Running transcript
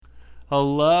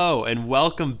Hello, and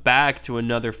welcome back to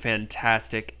another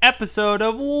fantastic episode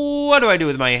of What Do I Do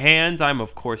With My Hands? I'm,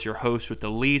 of course, your host with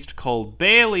the least, Cole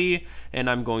Bailey, and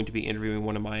I'm going to be interviewing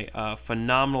one of my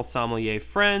phenomenal sommelier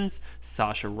friends,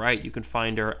 Sasha Wright. You can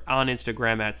find her on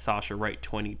Instagram at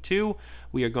SashaWright22.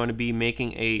 We are going to be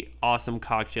making a awesome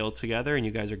cocktail together, and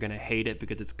you guys are going to hate it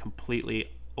because it's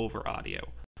completely over audio.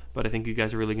 But I think you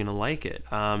guys are really going to like it.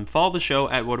 Follow the show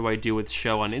at What Do I Do With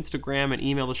Show on Instagram and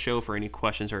email the show for any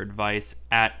questions or advice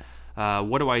at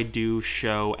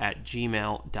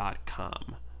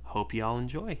whatdoidoshow@gmail.com. Hope y'all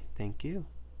enjoy. Thank you.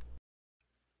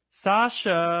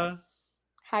 Sasha,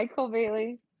 Hi, Cole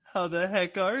Bailey. how the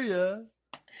heck are you?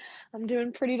 I'm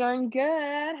doing pretty darn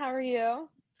good. How are you?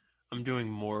 I'm doing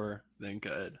more than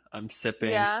good. I'm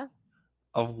sipping Yeah.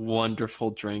 a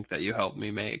wonderful drink that you helped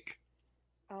me make.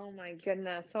 Oh my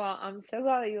goodness. Well, I'm so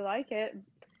glad that you like it.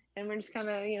 And we're just kind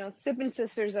of, sipping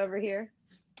sisters over here.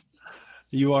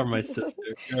 You are my sister.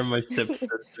 You're my sip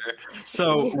sister.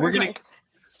 So we're You're gonna my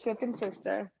sipping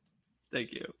sister.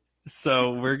 Thank you.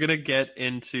 So we're gonna get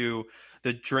into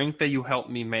the drink that you helped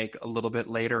me make a little bit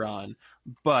later on,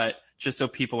 but just so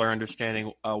people are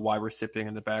understanding why we're sipping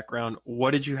in the background,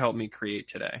 what did you help me create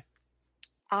today?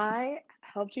 I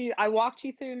walked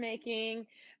you through making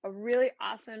a really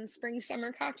awesome spring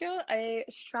summer cocktail, a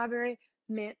strawberry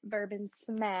mint bourbon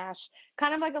smash.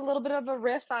 Kind of like a little bit of a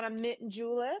riff on a mint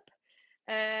julep.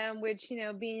 Which,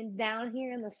 being down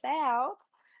here in the South,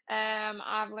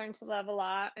 I've learned to love a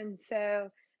lot. And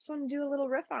so just want to do a little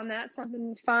riff on that,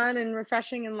 something fun and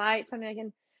refreshing and light, something I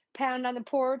can pound on the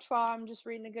porch while I'm just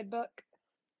reading a good book.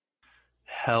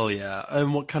 Hell yeah.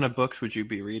 And what kind of books would you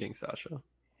be reading, Sasha?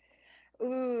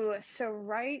 Ooh, so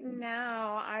right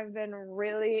now I've been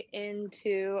really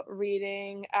into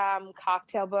reading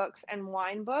cocktail books and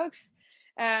wine books.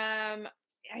 I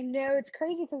know it's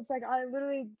crazy because like I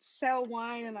literally sell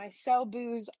wine and I sell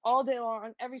booze all day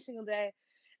long, every single day.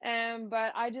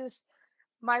 But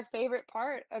my favorite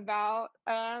part about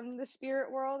the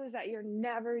spirit world is that you're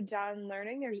never done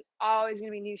learning. There's always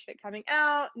going to be new shit coming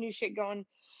out, new shit going,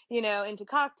 into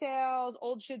cocktails.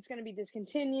 Old shit's going to be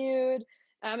discontinued.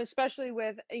 Especially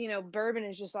with, bourbon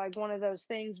is just like one of those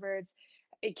things where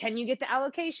can you get the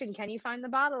allocation? Can you find the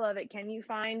bottle of it? Can you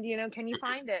find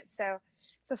it? So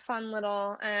it's a fun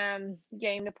little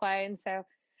game to play. And so I've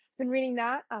been reading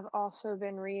that. I've also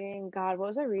been reading, God, what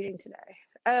was I reading today?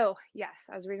 Oh, yes,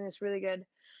 I was reading this really good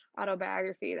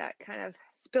autobiography that kind of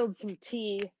spilled some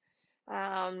tea.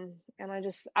 And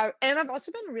I've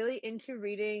also been really into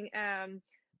reading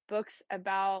books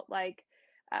about like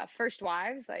first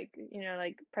wives, like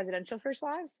presidential first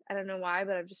wives. I don't know why,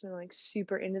 but I've just been like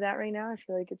super into that right now. I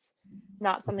feel like it's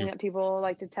not something Mhm. that people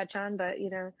like to touch on, but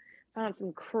I found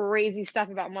some crazy stuff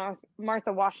about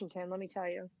Martha Washington, let me tell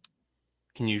you.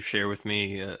 Can you share with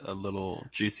me a little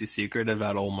juicy secret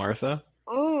about old Martha?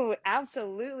 Oh,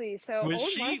 absolutely. So Was old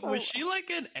she was Martha, she like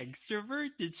an extrovert?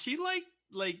 Did she like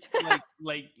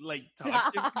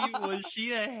talk to people? Was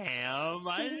she a ham?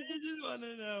 I just want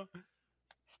to know.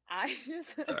 I just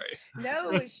Sorry.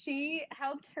 no, she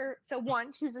helped her. So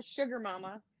one, she was a sugar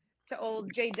mama to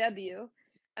old JW.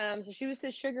 So she was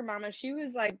his sugar mama. She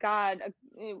was like God,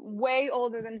 way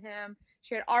older than him.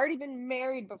 She had already been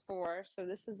married before, so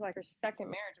this is like her second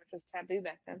marriage, which was taboo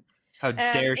back then. How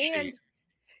dare she? And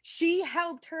she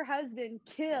helped her husband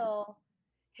kill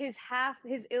his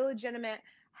illegitimate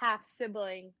half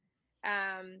sibling,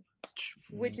 um,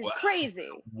 which is crazy.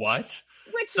 What?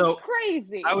 Which is So I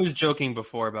crazy. was joking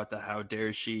before about the how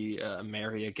dare she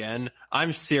marry again.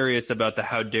 I'm serious about the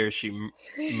how dare she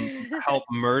help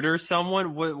murder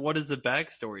someone. What is the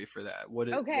backstory for that?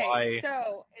 Okay, Why?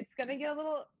 so it's gonna get a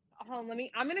little. Hold on,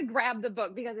 I'm gonna grab the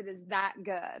book because it is that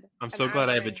good, I'm and so I glad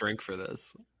I want have a to. drink for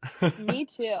this. Me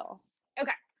too.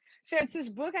 Okay, so it's this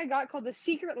book I got called "The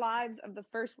Secret Lives of the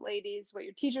First Ladies: What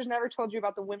Your Teachers Never Told You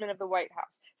About the Women of the White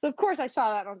House." So of course I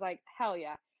saw that and I was like, hell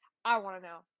yeah, I want to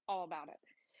know all about it.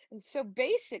 And so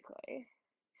basically,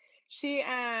 she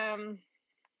um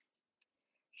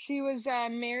she was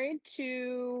married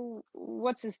to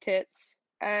what's his tits.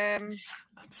 I'm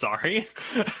sorry.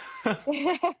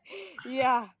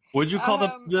 Yeah. Would you call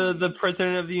the, Um, the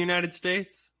president of the United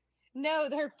States? no,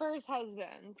 her first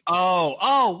husband.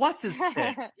 Oh, what's his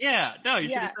tits? Yeah, no, you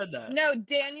should have Yeah. said that. No,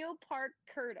 Daniel Park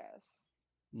Curtis.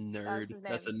 That's Nerd. his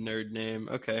That's a name. nerd name.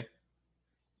 Okay.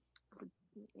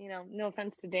 No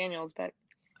offense to Daniels, but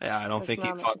Yeah, I don't think he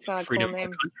fought it's for the not a freedom cool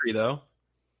of the name. country though.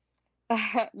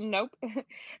 Nope.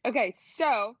 Okay,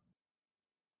 so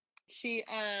she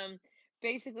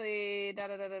basically da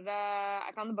da da da da.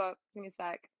 I found the book. Give me a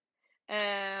sec.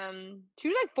 She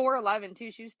was like 4'11"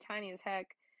 too. She was tiny as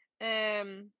heck.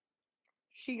 Um,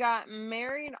 She got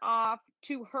married off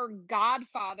to her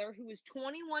godfather, who was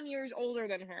 21 years older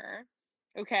than her.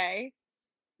 Okay,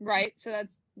 right? So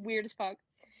that's weird as fuck.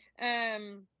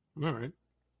 Um, All right.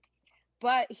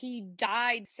 but he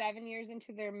died 7 years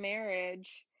into their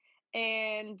marriage,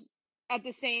 and at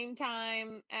the same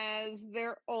time as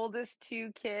their oldest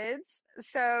two kids.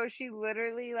 So she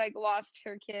literally like lost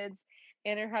her kids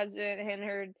and her husband and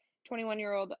her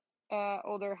 21-year-old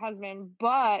older husband.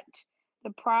 But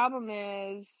the problem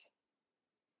is,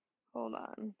 hold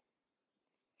on.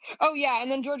 Oh yeah,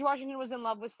 and then George Washington was in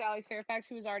love with Sally Fairfax,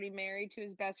 who was already married to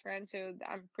his best friend. So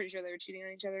I'm pretty sure they were cheating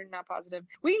on each other. Not positive.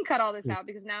 We can cut all this out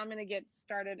because now I'm gonna get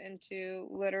started into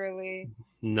literally.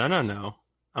 No, no, no.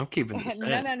 I'm keeping this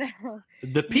No, in. no, no.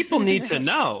 The people need to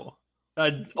know.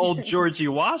 Old Georgie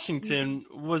Washington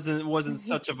wasn't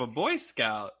such of a Boy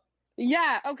Scout.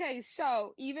 Yeah, okay.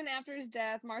 So even after his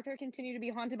death, Martha continued to be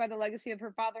haunted by the legacy of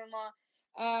her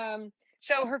father-in-law.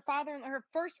 So her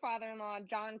first father-in-law,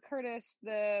 John Curtis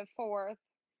the Fourth,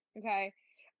 okay,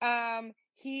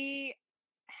 he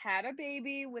had a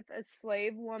baby with a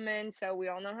slave woman. So we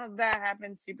all know how that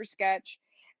happened. Super sketch.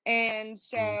 And Mm.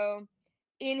 so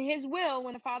in his will,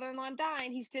 when the father-in-law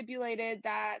died, he stipulated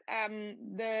that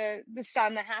the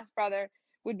son, the half brother,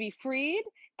 would be freed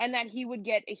and that he would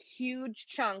get a huge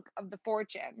chunk of the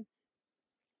fortune.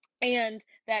 And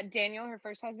that Daniel, her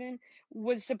first husband,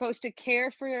 was supposed to care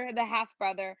for the half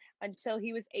brother until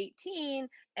he was 18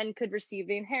 and could receive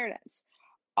the inheritance.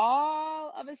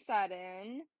 All of a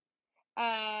sudden,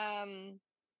 um,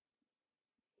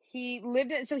 he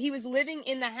was living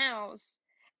in the house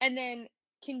and then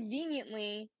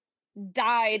conveniently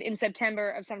died in September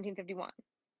of 1751.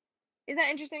 Isn't that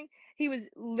interesting? He was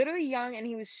literally young and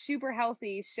he was super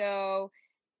healthy. So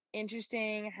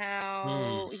interesting Hmm.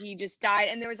 how he just died.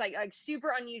 And there was like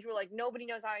super unusual, like nobody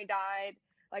knows how he died.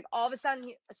 Like all of a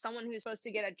sudden, someone who was supposed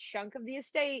to get a chunk of the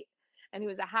estate, and he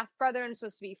was a half brother and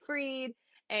supposed to be freed,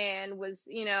 and was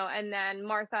and then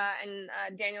Martha and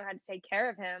Daniel had to take care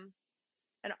of him.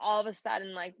 And all of a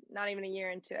sudden, like not even a year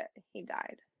into it, he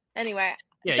died. Anyway,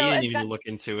 Yeah, you so didn't it's even got look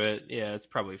into it. Yeah, it's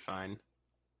probably fine.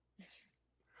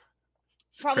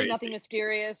 It's probably nothing crazy.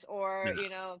 mysterious or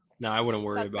No, no, I wouldn't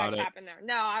worry about suspect it. happened there.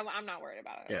 No, I'm not worried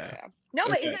about it. Yeah. Yeah. No,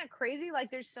 but isn't Okay. that crazy?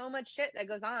 Like, there's so much shit that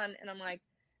goes on, and I'm like,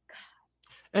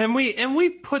 And we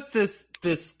put this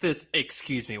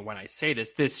excuse me when I say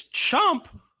this chump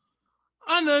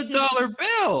on the dollar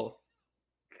bill.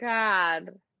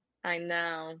 God, I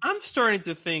know. I'm starting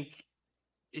to think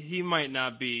he might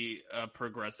not be a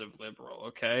progressive liberal,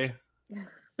 okay?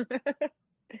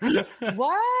 I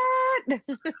What?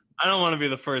 don't want to be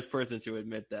the first person to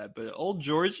admit that, but old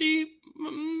Georgie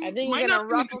I think might you're not gonna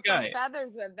be a ruffle good some guy.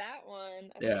 feathers with that one.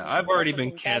 I think Yeah, you're I've gonna already ruffle been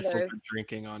some canceled for feathers.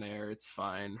 drinking on air. It's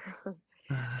fine.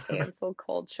 Cancel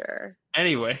culture.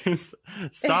 Anyways,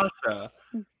 Sasha.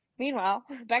 Meanwhile,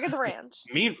 back at the ranch.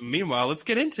 Meanwhile, let's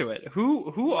get into it.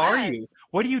 Who are you? Let's.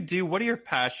 What do you do? What are your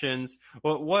passions?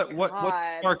 What God.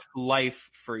 sparks life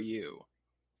for you?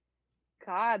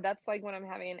 God, that's like when I'm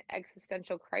having an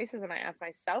existential crisis and I ask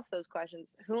myself those questions.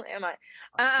 Who am I?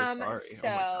 I'm so sorry. Oh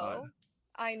my god. So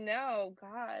I know,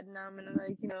 God, now I'm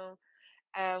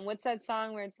gonna what's that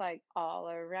song where it's like all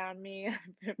around me,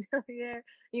 I'm familiar?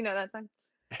 You know that song?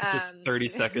 Just Um 30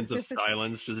 seconds of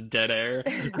silence, just dead air.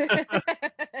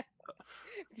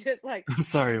 just like I'm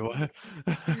sorry, what?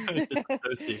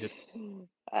 Disassociated.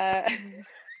 uh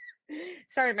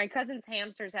sorry, my cousin's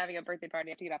hamster is having a birthday party.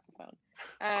 I have to get off the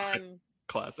phone.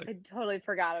 Classic. I totally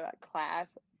forgot about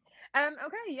class.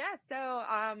 Okay, yeah. So,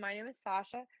 my name is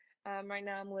Sasha. Right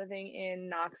now I'm living in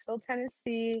Knoxville,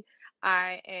 Tennessee.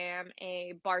 I am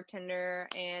a bartender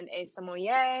and a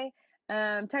sommelier.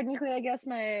 Technically, I guess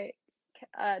my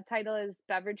title is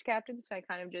beverage captain, so I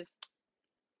kind of just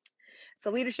it's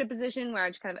a leadership position where I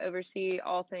just kind of oversee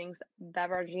all things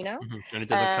beveragino. And it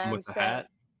doesn't come with a So hat,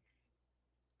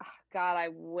 God, I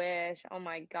wish. Oh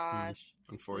my mm, gosh.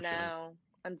 unfortunately. No.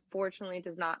 Unfortunately, it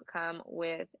does not come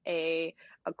with a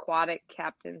aquatic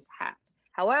captain's hat.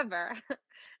 However,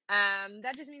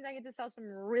 that just means I get to sell some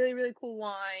really, really cool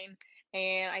wine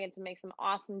and I get to make some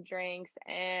awesome drinks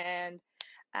and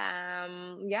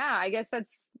yeah, I guess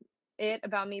that's it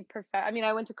about me. I mean,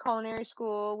 I went to culinary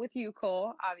school with you,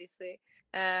 Cole, obviously.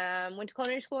 Went to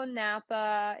culinary school in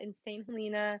Napa, in St.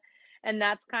 Helena, and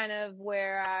that's kind of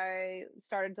where I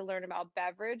started to learn about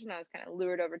beverage, and I was kind of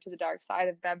lured over to the dark side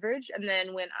of beverage. And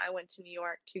then when I went to New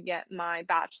York to get my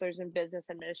bachelor's in business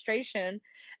administration,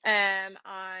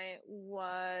 I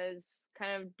was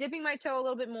kind of dipping my toe a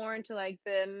little bit more into like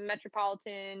the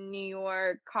metropolitan New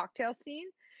York cocktail scene.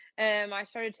 I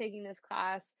started taking this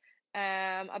class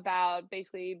about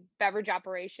basically beverage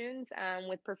operations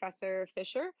with Professor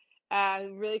Fisher.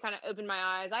 Really kind of opened my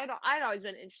eyes. I'd always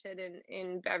been interested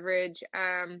in beverage,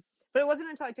 but it wasn't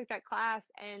until I took that class,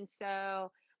 and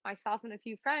so myself and a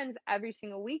few friends every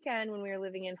single weekend when we were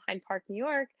living in Hyde Park, New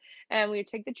York, and we would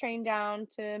take the train down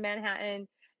to Manhattan.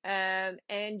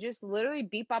 And just literally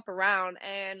beep up around,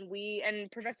 and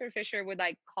Professor Fisher would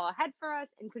like call ahead for us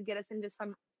and could get us into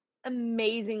some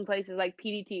amazing places like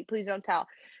PDT, Please Don't Tell,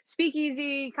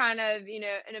 Speakeasy, kind of,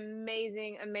 an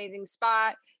amazing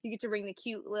spot. You get to ring the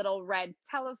cute little red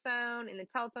telephone in the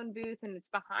telephone booth, and it's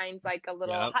behind like a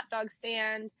little Yep. hot dog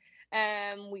stand.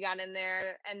 We got in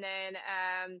there, and then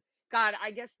God, I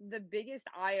guess the biggest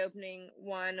eye-opening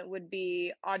one would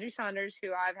be Audrey Saunders,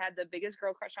 who I've had the biggest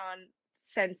girl crush on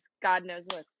since God knows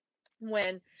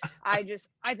when. I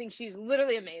think she's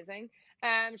literally amazing.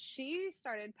 She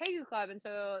started Pegu Club, and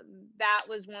so that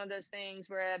was one of those things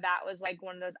where that was like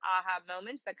one of those aha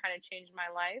moments that kind of changed my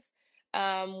life.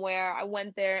 Where I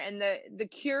went there, and the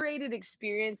curated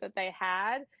experience that they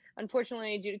had,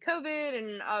 unfortunately due to COVID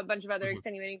and a bunch of other Mhm.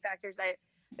 extenuating factors,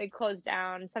 they closed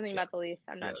down. Something about the Yes. lease,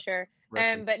 I'm not Yes. sure.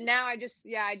 Rest in But peace. now I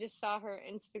just saw her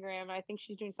Instagram. I think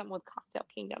she's doing something with Cocktail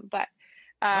Kingdom. But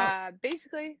Oh.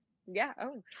 basically, yeah.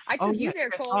 Oh, I Oh took yeah, you I there,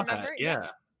 think I Cole. saw that. Remember? Yeah, Yeah.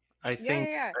 I yeah, think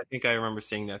yeah, I think I remember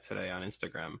seeing that today on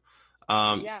Instagram.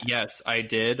 yeah. Yes, I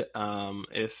did.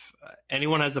 If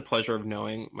anyone has the pleasure of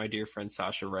knowing my dear friend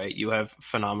Sasha Wright, you have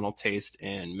phenomenal taste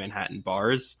in Manhattan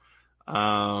bars.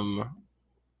 Um,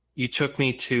 you took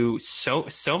me to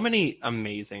so many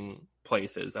amazing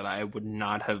places that I would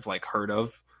not have like heard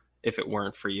of if it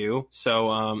weren't for you.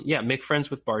 So yeah, make friends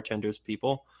with bartenders,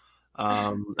 people.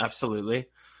 Absolutely.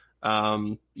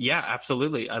 Yeah,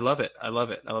 absolutely. I love it. I love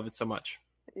it. I love it so much.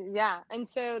 Yeah, and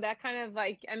so that kind of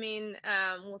like, I mean,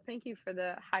 well, thank you for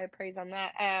the high praise on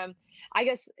that. I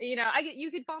guess, I get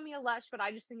you could call me a lush, but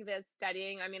I just think of it as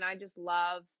studying. I mean, I just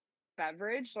love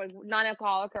beverage, like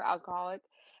non-alcoholic or alcoholic.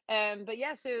 But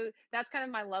yeah, so that's kind of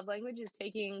my love language is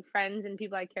taking friends and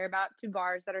people I care about to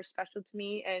bars that are special to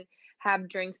me and have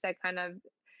drinks that kind of,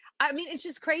 I mean, it's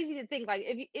just crazy to think like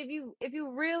if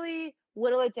you really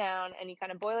whittle it down and you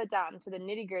kind of boil it down to the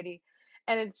nitty gritty,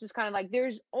 and it's just kind of like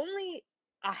there's only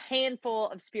a handful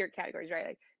of spirit categories, right?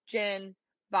 Like gin,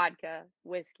 vodka,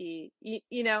 whiskey,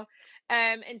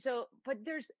 and so, but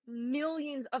there's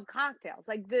millions of cocktails.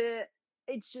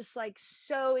 It's just like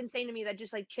so insane to me that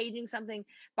just like changing something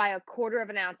by a quarter of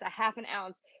an ounce, a half an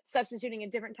ounce, substituting a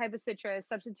different type of citrus,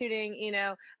 substituting,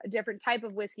 a different type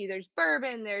of whiskey. There's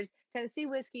bourbon, there's Tennessee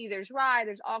whiskey, there's rye,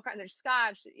 there's all kinds, there's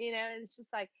scotch, and it's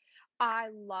just like I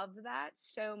love that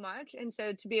so much. And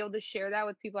so to be able to share that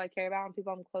with people I care about and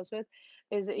people I'm close with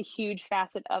is a huge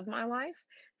facet of my life.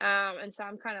 And so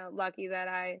I'm kind of lucky that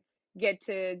I get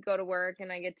to go to work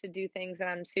and I get to do things that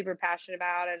I'm super passionate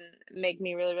about and make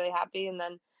me really, really happy. And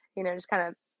then, just kind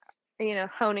of,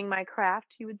 honing my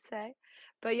craft, you would say.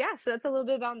 But yeah, so that's a little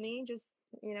bit about me, just,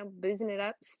 boozing it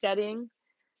up, studying,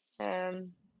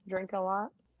 um, drink a lot.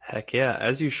 Heck yeah,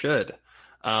 as you should.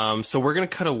 So we're gonna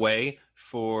cut away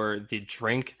for the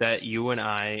drink that you and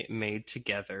I made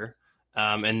together,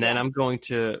 and then I'm Yes. going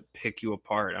to pick you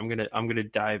apart. I'm gonna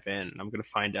dive in. And I'm gonna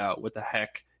find out what the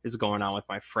heck is going on with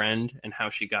my friend and how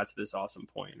she got to this awesome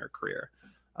point in her career.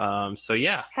 So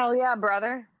yeah, Hell yeah,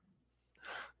 brother.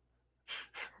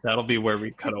 that'll be where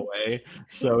we cut away.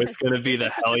 So it's gonna be the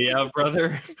hell yeah,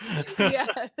 brother, Yeah.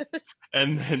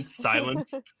 and then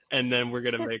silence, and then we're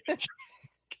gonna make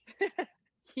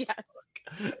Yes.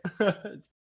 a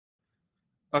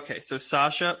Okay, so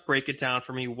Sasha, break it down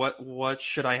for me. What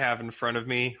should I have in front of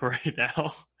me right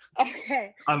now?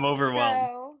 Okay. I'm overwhelmed.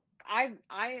 So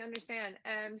I understand.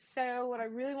 So what I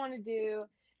really want to do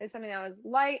is something that was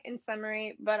light and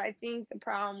summery, but I think the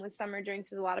problem with summer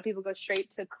drinks is a lot of people go straight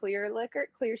to clear liquor,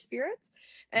 clear spirits.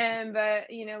 And but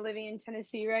living in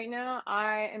Tennessee right now,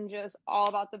 I am just all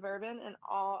about the bourbon and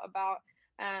all about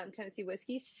Tennessee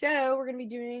whiskey. So we're gonna be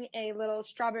doing a little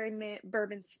strawberry mint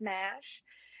bourbon smash.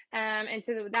 And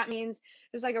so that means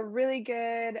there's like a really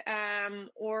good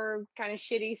or kind of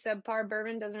shitty subpar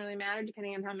bourbon, doesn't really matter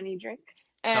depending on how many you drink.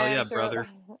 Hell yeah, So brother.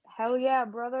 hell yeah,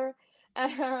 brother.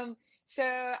 So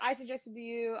I suggested to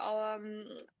you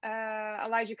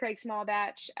Elijah Craig small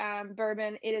batch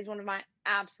bourbon. It is one of my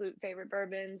absolute favorite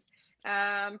bourbons.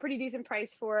 Pretty decent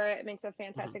price for it. It makes a Mhm.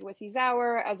 fantastic whiskey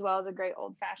sour as well as a great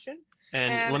old fashioned.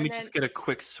 And let me And just then get a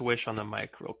quick swish on the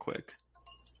mic real quick.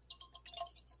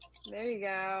 there you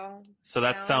go. So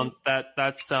Sounds.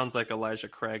 that sounds like Elijah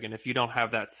Craig, and if you don't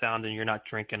have that sound, then you're not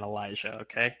drinking Elijah,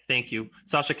 okay? Thank you.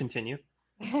 Sasha, continue.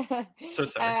 So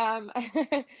sorry. um,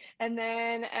 and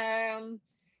then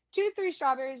 2 to 3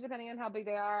 strawberries, depending on how big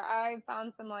they are. I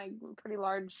found some like pretty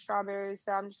large strawberries,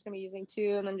 so I'm just gonna be using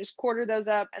 2, and then just quarter those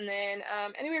up, and then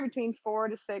anywhere between 4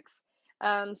 to 6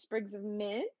 sprigs of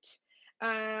mint.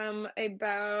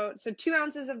 About 2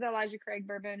 ounces of the Elijah Craig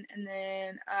bourbon, and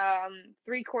then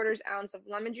 3/4 ounce of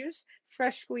lemon juice,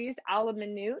 fresh squeezed a la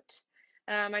minute.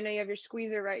 I know you have your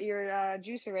squeezer right, your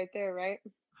juicer right there, right?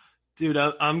 Dude,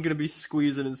 I'm gonna be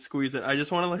squeezing and squeezing. I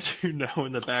just want to let you know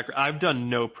in the background, I've done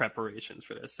no preparations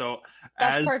for this. That's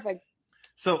As perfect.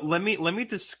 so let me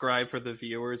describe for the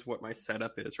viewers what my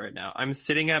setup is right now. I'm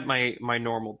sitting at my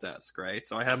normal desk, right?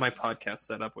 So I have my podcast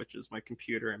setup, which is my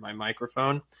computer and my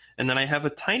microphone, and then I have a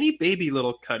tiny baby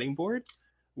little cutting board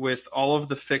with all of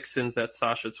the fixins that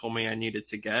Sasha told me I needed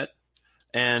to get.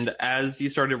 And as you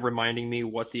started reminding me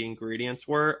what the ingredients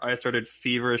were, I started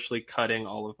feverishly cutting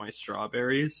all of my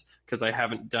strawberries because I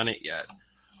haven't done it yet.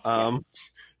 Um, Yes.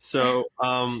 so,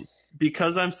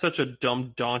 because I'm such a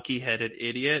dumb donkey-headed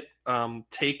idiot,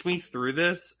 take me through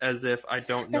this as if I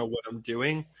don't know what I'm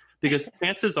doing, because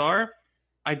chances are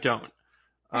I don't.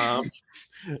 Um,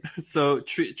 so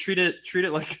treat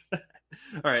it like.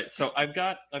 All right, so I've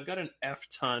got an F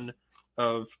ton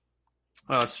of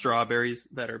strawberries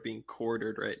that are being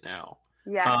quartered right now.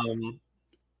 Yes. Um,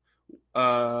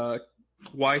 uh,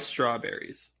 why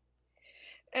strawberries?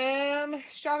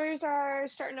 Strawberries are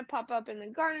starting to pop up in the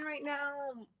garden right now.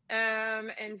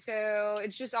 And so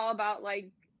it's just all about like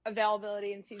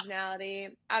availability and seasonality.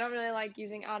 I don't really like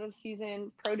using out of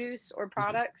season produce or Mhm.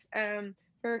 products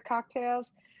for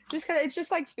cocktails. Just cause it's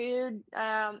just like food.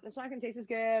 It's not gonna taste as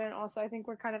good. And also I think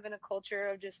we're kind of in a culture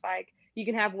of just like you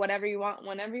can have whatever you want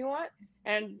whenever you want.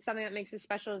 And something that makes it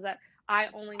special is that I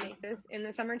only make this in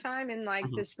the summertime and like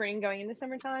Mhm. the spring going into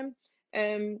summertime.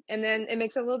 And then it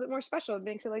makes it a little bit more special. It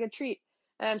makes it like a treat.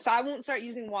 So I won't start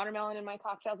using watermelon in my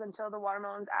cocktails until the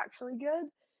watermelon's actually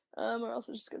good, or else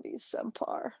it's just gonna be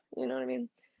subpar. You know what I mean?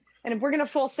 And if we're gonna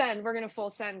full send, we're gonna full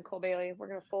send Cole Bailey. We're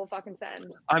gonna full fucking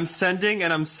send. I'm sending,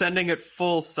 and I'm sending it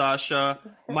full, Sasha.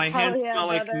 My Hell hands yeah, smell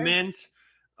like brother. mint.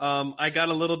 I got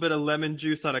a little bit of lemon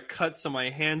juice on a cut, so my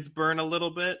hands burn a little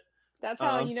bit. That's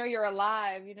how Um, you know you're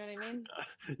alive. You know what I mean?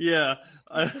 yeah,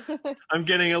 I'm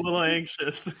getting a little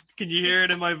anxious. Can you hear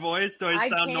it in my voice? Do I I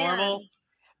sound normal? can,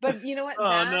 but you know what? Oh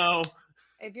That no.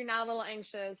 if you're not a little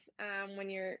anxious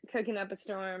when you're cooking up a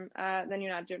storm, then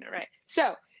you're not doing it right.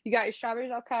 So you got your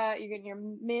strawberries all cut. You're getting your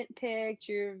mint picked.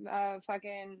 You're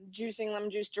fucking juicing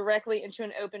lemon juice directly into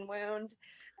an open wound,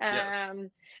 Yes.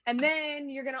 and then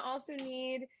you're gonna also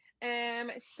need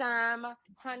some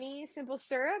honey simple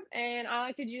syrup, and I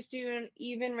like to just do an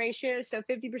even ratio, so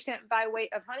 50% by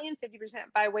weight of honey and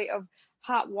 50% by weight of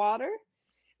hot water.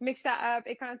 Mix that up.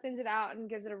 It kind of thins it out and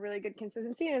gives it a really good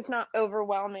consistency, and it's not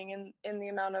overwhelming in the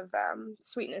amount of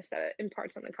sweetness that it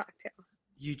imparts on the cocktail.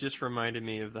 You just reminded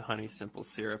me of the honey simple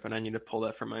syrup, and I need to pull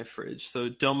that from my fridge. So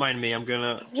don't mind me. I'm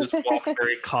gonna just walk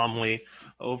very calmly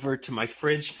over to my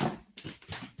fridge.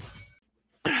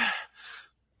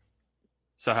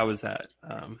 So how was that?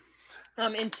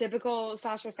 In typical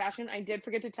Sasha fashion, I did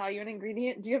forget to tell you an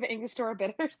ingredient. Do you have Angostura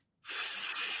bitters?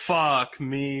 Fuck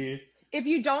me. If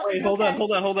you don't, Wait, it's hold on, okay.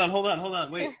 hold on, hold on, hold on, hold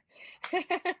on. Wait.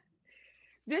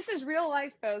 This is real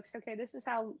life, folks. Okay, this is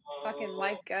how fucking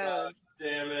life Oh god, goes.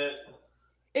 damn it.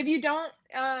 If you don't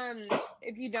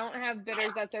have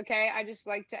bitters, that's okay. I just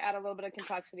like to add a little bit of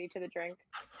complexity to the drink.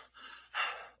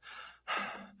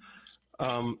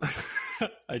 Um,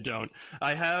 I don't.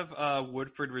 I have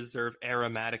Woodford Reserve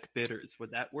aromatic bitters.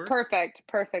 Would that work? Perfect,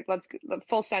 perfect. Let's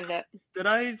full send it. Did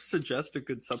I suggest a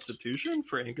good substitution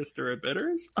for Angostura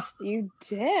bitters? You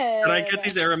Did I get did.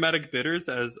 these aromatic bitters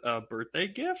as a birthday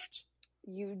gift?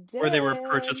 You Or they were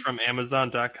purchased did. from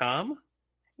Amazon.com?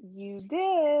 You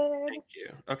did. Thank you.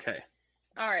 Okay.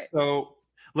 All right. So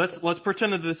let's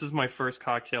pretend that this is my first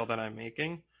cocktail that I'm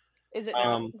making. Is it not?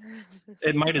 Um,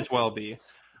 it might as well be.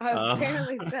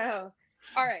 Apparently so.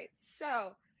 All right.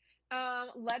 So,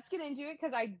 let's get into it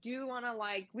because I do want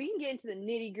to we can get into the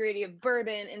nitty gritty of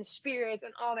bourbon and spirits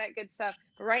and all that good stuff.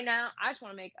 But right now, I just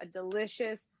want to make a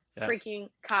delicious Yes. freaking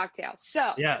cocktail.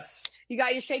 So, Yes. you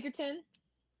got your shaker tin?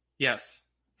 Yes.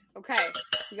 Okay.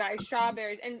 You got your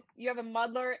strawberries and you have a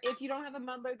muddler. If you don't have a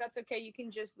muddler, that's okay. You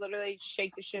can just literally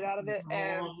shake the shit out of it.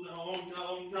 No, no,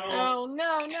 no, no. Oh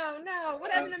no, no, no.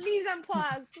 What happened to mise en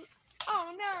place?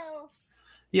 Oh no.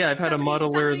 Yeah, I've had a Somebody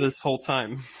muddler somebody this whole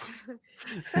time.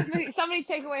 somebody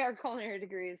take away our culinary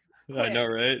degrees. I know,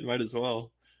 Quick. right? Might as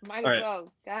well. Might All as right.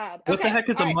 well. God. What the Okay. heck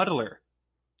is All a right. muddler?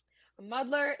 A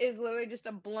muddler is literally just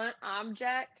a blunt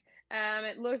object.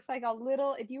 It looks like a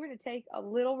little, if you were to take a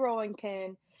little rolling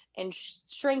pin and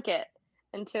shrink it,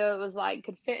 until it was like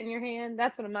could fit in your hand.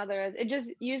 That's what a muddler is. It just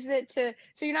uses it to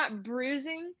so you're not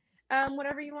bruising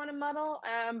whatever you want to muddle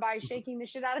by shaking the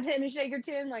shit out of it in a shaker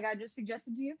tin, like I just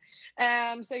suggested to you.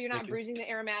 So you're not Thank you. bruising the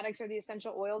aromatics or the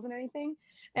essential oils and anything.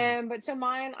 Mhm. But so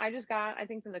mine, I just got, I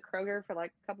think from the Kroger for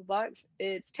like a couple bucks.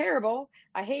 It's terrible.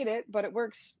 I hate it, but it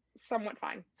works somewhat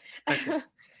fine. Heck yeah.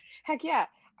 Heck yeah.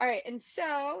 All right. And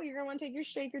so you're going to want to take your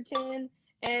shaker tin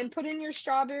and put in your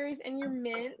strawberries and your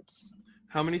mint.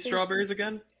 How many There's strawberries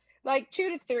again? like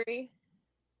 2 to 3.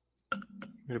 I'm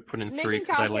gonna put in 3 Making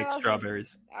because I like cocktails is,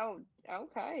 strawberries. oh,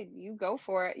 okay, you go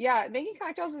for it. Yeah, making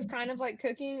cocktails is kind of like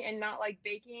cooking and not like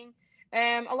baking.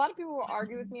 A lot of people will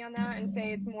argue with me on that and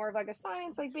say it's more of like a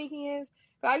science like baking is,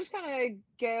 but I just kind of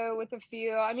go with the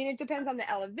feel. I mean, it depends on the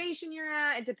elevation you're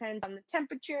at, it depends on the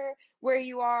temperature, where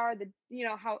you are,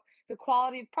 how the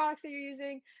quality of products that you're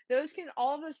using.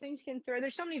 All of those things can throw,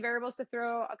 there's so many variables to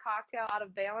throw a cocktail out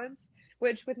of balance,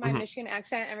 which with my Mhm. Michigan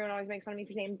accent, everyone always makes fun of me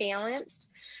for saying balanced.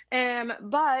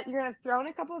 But you're gonna throw in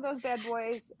a couple of those bad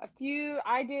boys.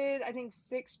 I did, I think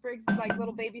 6 sprigs, like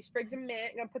little baby sprigs of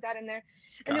mint. You're gonna put that in there.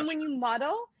 And then Gotcha. when you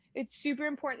muddle, it's super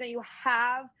important that you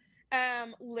have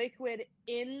liquid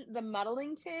in the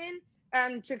muddling tin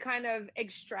to kind of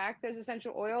extract those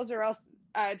essential oils, or else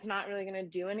it's not really gonna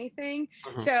do anything.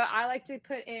 Mhm. So I like to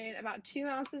put in about 2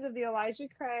 ounces of the Elijah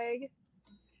Craig.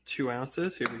 2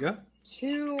 ounces. Here we go.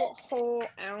 2 whole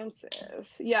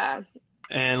ounces. Yeah.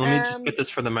 And let me just get this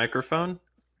for the microphone.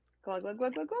 Glug, glug,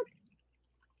 glug, glug, glug.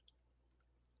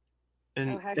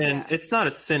 And Oh, heck and yeah. it's not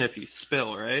a sin if you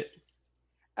spill, right?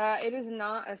 It is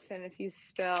not a sin if you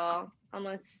spill,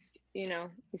 unless, you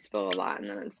spill a lot and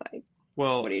then it's like,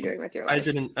 Well, what are you doing with your I life?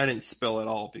 didn't spill at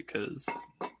all because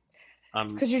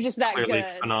I'm Because you're just that clearly good.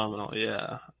 phenomenal.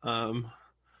 Yeah. All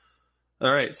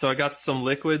right. So I got some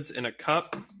liquids in a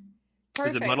cup. Is it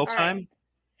Perfect. muddle All right.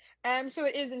 time? So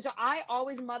it is, and so I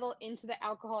always muddle into the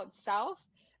alcohol itself,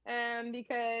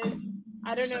 because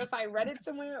I don't know if I read it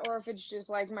somewhere or if it's just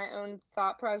like my own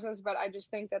thought process, but I just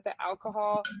think that the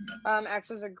alcohol acts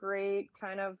as a great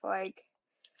kind of like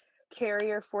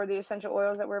carrier for the essential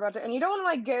oils that we're about to. And you don't want to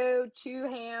like go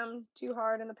too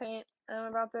hard in the paint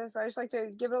about this, but I just like to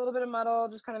give it a little bit of muddle,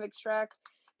 just kind of extract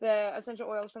the essential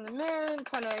oils from the mint,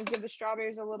 kind of give the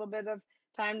strawberries a little bit of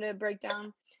time to break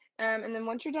down. And then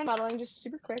once you're done muddling, just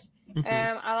super quick,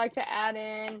 Mhm. I like to add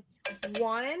in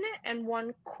 1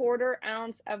 1/4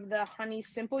 ounce of the honey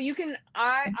simple.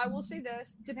 I will say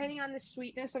this, depending on the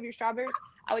sweetness of your strawberries,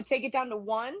 I would take it down to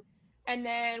 1, and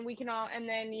then we can always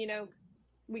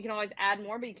add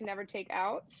more, but you can never take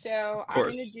out. So Of I'm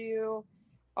going to course. do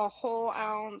a whole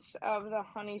ounce of the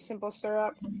honey simple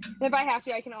syrup. And if I have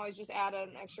to, I can always just add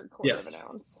an extra quarter of an Yes.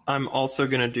 ounce. I'm also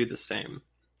gonna do the same.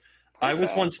 I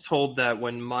was once Perfect. told that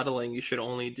when muddling, you should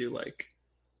only do like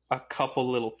a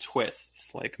couple little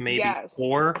twists, like maybe Yes.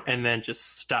 4, and then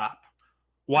just stop.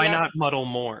 Why Yep. not muddle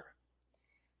more?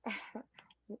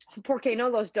 ¿Por qué no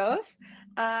los dos?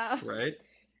 Right?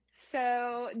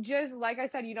 So just like I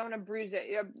said, you don't want to bruise it.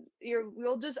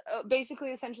 You'll just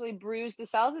basically essentially bruise the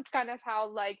cells. It's kind of how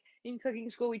like in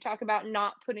cooking school we talk about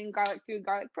not putting garlic through a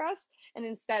garlic press and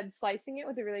instead slicing it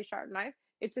with a really sharp knife.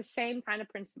 It's the same kind of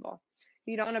principle.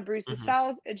 You don't want to bruise the Hmm.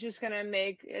 cells. It's just going to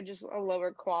make it just a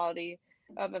lower quality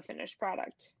of a finished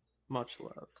product. Much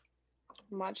love.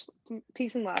 Much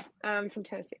peace and love from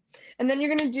Tennessee. And then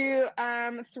you're going to do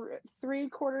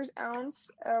 3/4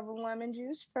 ounce of lemon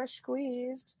juice, fresh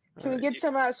squeezed. All Can we right. get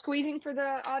some squeezing for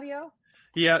the audio?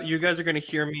 Yeah, you guys are gonna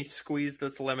hear me squeeze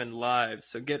this lemon live,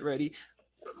 so get ready.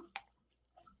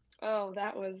 Oh,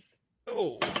 that was,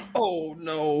 Oh, oh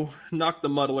no! Knock the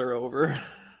muddler over.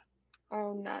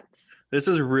 oh, nuts. This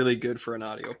is really good for an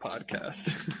audio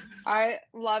podcast. I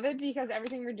love it because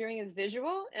everything we're doing is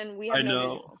visual and we have I no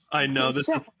know. visuals. I know. This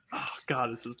So, is. Oh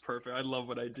God, this is perfect. I love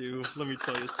what I do. Let me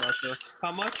tell you, Sasha.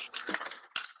 How much?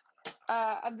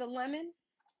 of the lemon,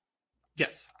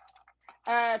 Yes.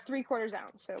 3/4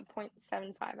 ounce, so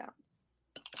 0.75 ounce.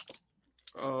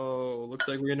 Oh, looks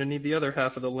like we're gonna need the other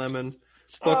half of the lemon.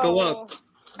 Buckle up.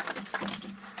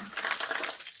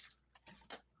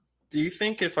 Do you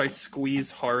think if I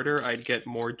squeeze harder, I'd get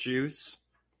more juice?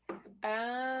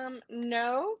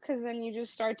 No, because then you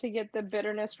just start to get the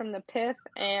bitterness from the pith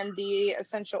and the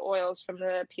essential oils from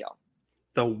the peel.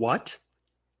 The what?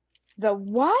 The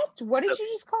what? What did The you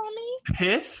just call me?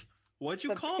 pith? What'd you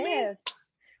The call me?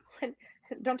 pith.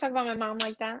 Don't talk about my mom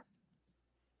like that.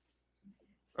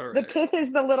 All The right. pith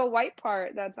is the little white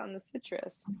part that's on the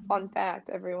citrus. Fun fact,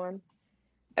 everyone.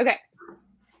 Okay.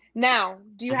 Now,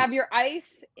 do you have your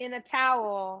ice in a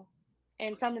towel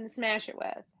and something to smash it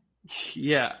with?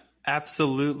 Yeah,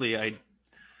 absolutely.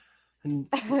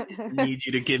 Need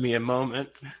you to give me a moment.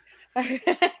 I'm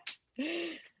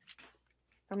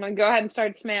gonna go ahead and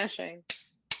start smashing.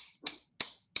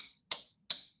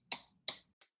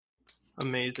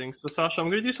 Amazing. So Sasha, I'm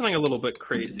gonna do something a little bit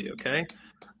crazy, okay?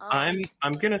 I'm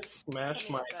gonna smash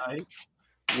my ice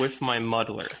with my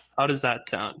muddler. How does that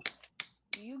sound?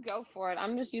 You go for it.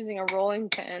 I'm just using a rolling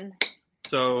pin.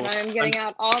 So And I'm getting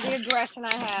out all the aggression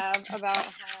I have about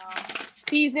how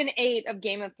season 8 of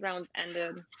Game of Thrones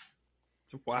ended.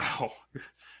 Wow,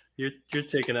 you're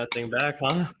taking that thing back,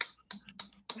 huh?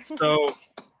 So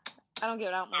I don't give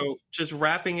it out much. So just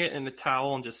wrapping it in the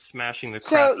towel and just smashing the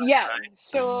crap. So yeah.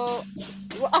 So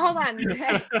hold on.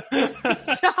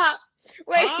 Stop.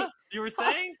 Wait. Huh? You were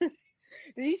saying? Did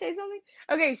you say something?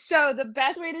 Okay, so the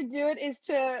best way to do it is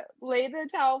to lay the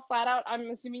towel flat out. I'm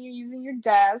assuming you're using your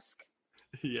desk.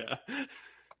 Yeah.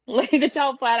 Lay the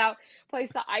towel flat out.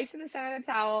 Place the ice in the center of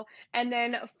the towel, and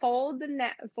then fold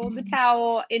the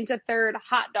towel into third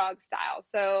hot dog style.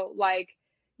 So like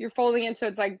you're folding it so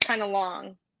it's like kind of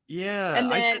long. Yeah.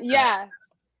 And then yeah.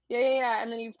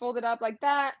 And then you fold it up like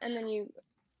that, and then you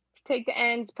take the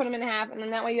ends, put them in half, and then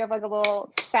that way you have like a little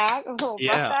sack, a little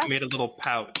brush sack. I made a little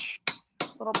pouch.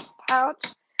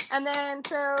 And then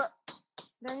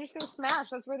then you're just gonna smash.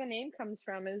 That's where the name comes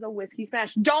from, is a whiskey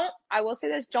smash. I will say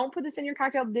this, don't put this in your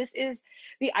cocktail. This is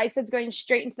the ice that's going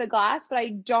straight into the glass, but I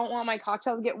don't want my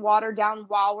cocktail to get watered down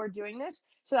while we're doing this.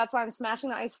 So that's why I'm smashing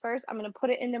the ice first. I'm gonna put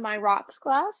it into my rocks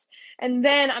glass, and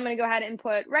then I'm gonna go ahead and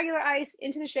put regular ice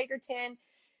into the shaker tin,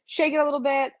 shake it a little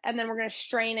bit, and then we're gonna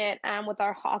strain it with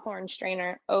our Hawthorne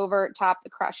strainer over top the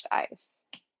crushed ice.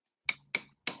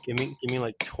 Give me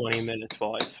like 20 minutes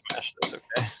while I smash this,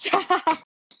 okay? Stop.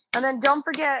 And then don't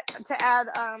forget to add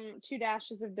 2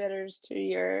 dashes of bitters to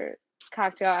your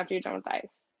cocktail after you're done with ice,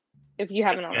 if you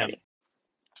haven't already.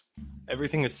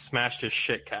 Everything is smashed as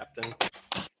shit, Captain.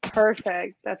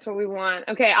 Perfect. That's what we want.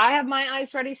 Okay, I have my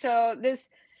ice ready, so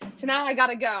now I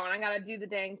gotta go and I gotta do the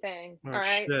dang thing. Oh, all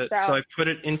right. Shit. So I put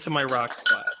it into my rocks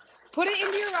glass. Put it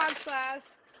into your rocks glass.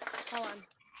 Hold on.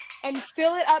 And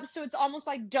fill it up so it's almost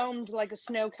like domed, like a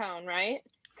snow cone, right?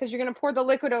 Because you're going to pour the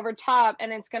liquid over top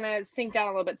and it's going to sink down a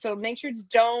little bit. So make sure it's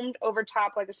domed over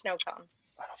top like a snow cone.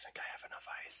 I don't think I have enough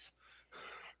ice.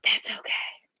 That's okay.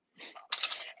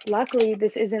 Luckily,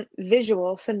 this isn't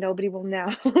visual, so nobody will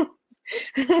know.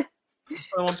 I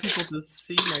want people to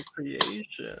see my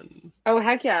creation. Oh,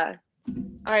 heck yeah.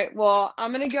 All right, well,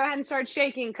 I'm going to go ahead and start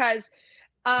shaking because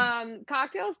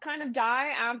cocktails kind of die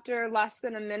after less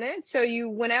than a minute. So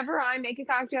whenever I make a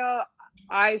cocktail,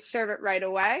 I serve it right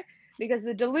away because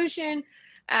the dilution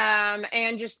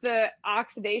and just the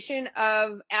oxidation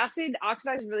of acid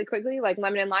oxidizes really quickly, like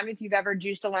lemon and lime. If you've ever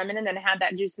juiced a lemon and then had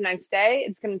that juice the next day,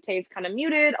 it's going to taste kind of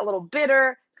muted, a little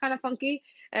bitter, kind of funky.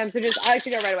 So I like to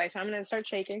go right away. So I'm going to start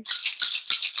shaking.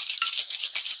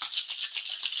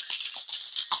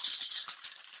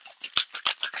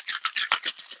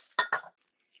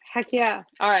 Heck yeah.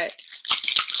 All right.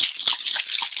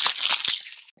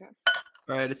 Okay.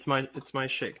 All right, it's my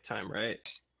shake time, right?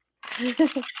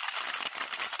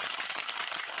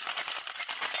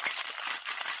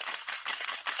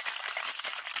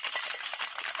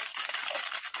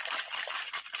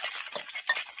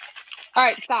 All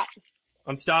right, stop.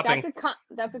 I'm stopping.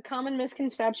 That's a common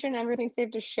misconception. Everyone thinks they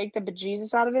have to shake the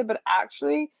bejesus out of it, but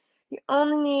actually, you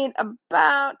only need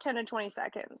about 10 to 20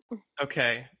 seconds.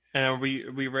 Okay. And are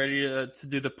we ready to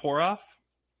do the pour off?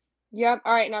 Yep.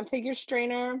 All right. Now take your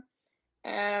strainer.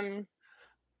 Got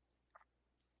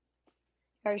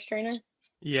a strainer?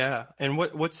 Yeah. And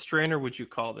what strainer would you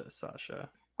call this, Sasha?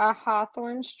 A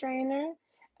Hawthorne strainer.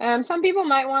 Some people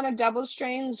might want a double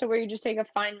strain, so where you just take a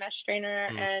fine mesh strainer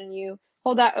and you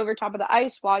hold that over top of the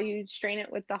ice while you strain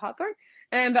it with the Hawthorne.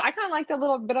 But I kind of like the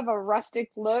little bit of a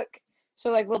rustic look. So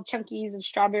like little chunkies of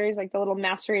strawberries, like the little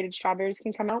macerated strawberries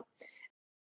can come out.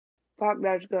 Fuck,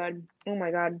 that's good. Oh my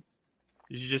god.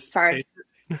 Did you just Sorry. taste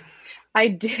it? I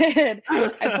did.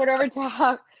 I poured over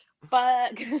top.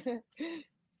 Fuck.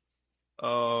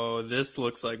 Oh, this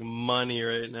looks like money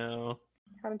right now.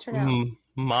 How'd it turn out?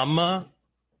 Mama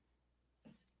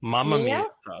Mia,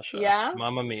 Sasha. Yeah.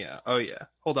 Mamma Mia. Oh yeah.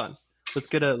 Hold on. Let's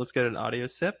get an audio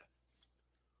sip.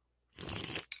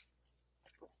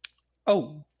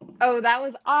 Oh, that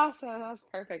was awesome. That was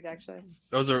perfect, actually.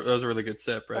 That was a really good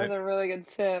sip, right? That was a really good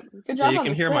sip. Good job. Yeah, you on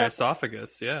can the hear sip. my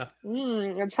esophagus. Yeah.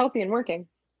 It's healthy and working.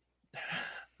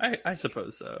 I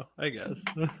suppose so. I guess.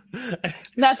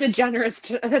 That's a generous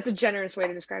way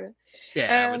to describe it.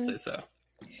 Yeah, I would say so.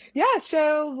 Yeah,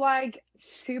 so like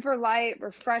super light,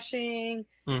 refreshing.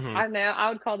 Mm-hmm. I don't know. I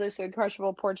would call this a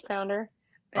crushable porch pounder.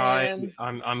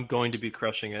 I'm going to be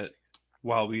crushing it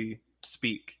while we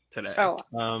speak today. Oh,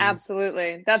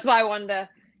 absolutely. That's why I wanted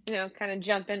to, kind of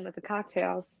jump in with the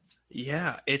cocktails.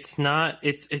 Yeah, it's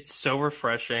so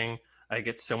refreshing. I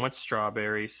get so much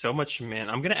strawberry, so much mint.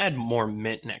 I'm gonna add more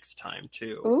mint next time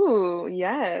too. Ooh,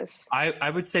 yes. I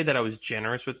would say that I was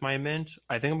generous with my mint.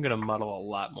 I think I'm gonna muddle a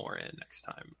lot more in next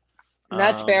time.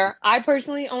 That's Um, fair. I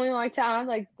personally only like to add,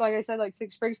 like I said, like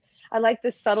six sprigs. I like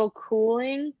the subtle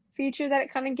cooling feature that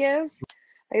it kind of gives.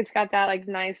 Like it's got that like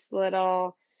nice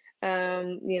little,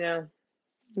 you know,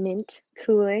 mint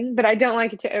cooling, but I don't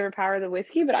like it to overpower the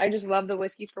whiskey, but I just love the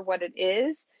whiskey for what it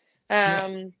is.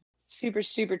 yes. Um, super,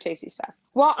 super tasty stuff.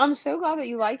 Well, I'm so glad that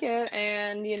you like it.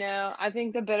 And, I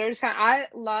think the bitters I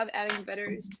love adding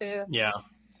bitters to Yeah.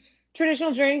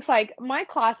 traditional drinks. Like my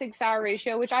classic sour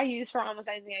ratio, which I use for almost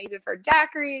anything, I use it for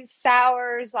daiquiris,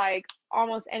 sours, like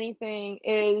almost anything,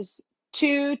 is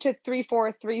 2 to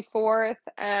 3/4, 3/4.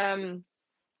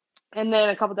 And then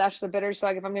a couple dashes of bitters. So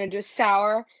like if I'm gonna do a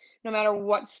sour, no matter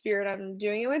what spirit I'm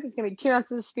doing it with, it's gonna be 2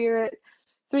 ounces of spirit,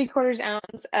 3/4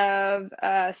 ounce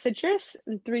of citrus,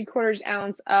 and 3/4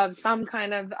 ounce of some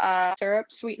kind of syrup,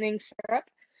 sweetening syrup.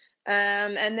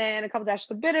 And then a couple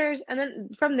dashes of bitters, and then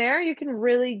from there you can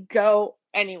really go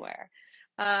anywhere.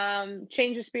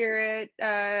 Change the spirit,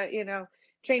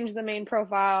 change the main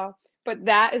profile, but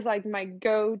that is like my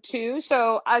go-to.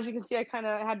 So as you can see, I kind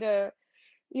of had to,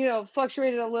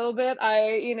 fluctuate it a little bit.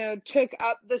 I, took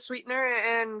up the sweetener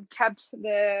and kept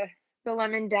the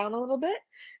lemon down a little bit,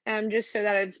 just so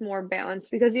that it's more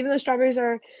balanced. Because even though strawberries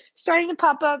are starting to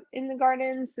pop up in the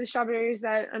gardens, the strawberries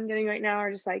that I'm getting right now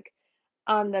are just like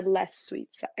on the less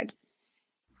sweet side.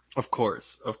 Of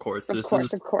course, of course. Of This course,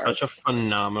 is of such a course.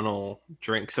 phenomenal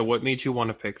drink. So what made you want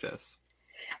to pick this?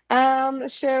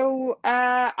 So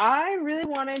I really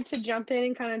wanted to jump in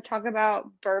and kind of talk about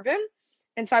bourbon.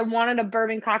 And so I wanted a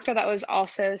bourbon cocktail that was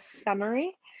also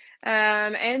summery.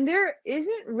 And there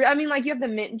isn't, I mean, like you have the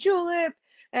mint julep,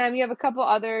 you have a couple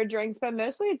other drinks, but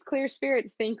mostly it's clear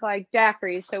spirits. Think like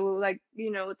daiquiris. So like,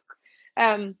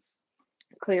 um,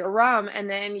 clear rum, and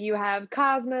then you have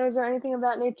Cosmos or anything of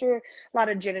that nature. A lot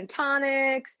of gin and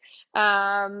tonics.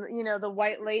 The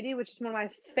White Lady, which is one of my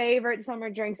favorite summer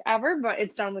drinks ever, but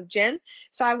it's done with gin.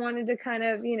 So I wanted to kind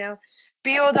of,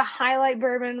 be able to highlight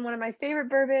bourbon, one of my favorite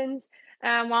bourbons,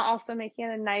 while also making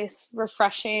it a nice,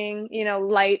 refreshing,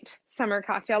 light summer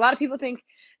cocktail. A lot of people think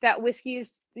that whiskey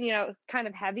is, kind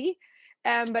of heavy.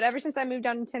 But ever since I moved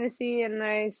down to Tennessee and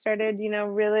I started,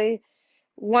 really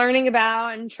learning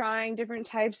about and trying different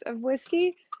types of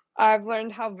whiskey, I've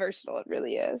learned how versatile it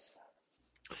really is.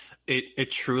 It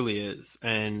truly is.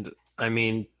 And I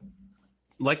mean,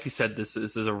 like you said, this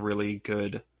is a really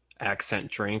good accent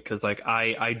drink because like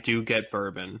I do get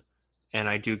bourbon and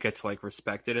I do get to like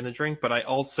respect it in the drink, but I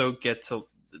also get to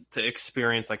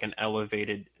experience like an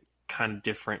elevated kind of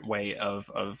different way of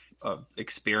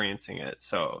experiencing it.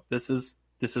 So this is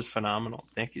phenomenal.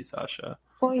 Thank you, Sasha.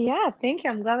 Well, yeah, thank you.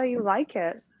 I'm glad that you like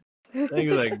it. Thank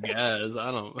you, I guess.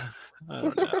 I don't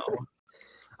know.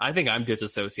 I think I'm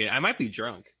disassociated. I might be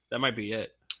drunk. That might be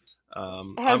it.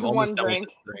 It has I'm almost one done with drink.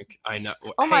 this drink. I know.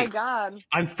 Oh my Hey, God.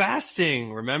 I'm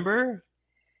fasting. Remember?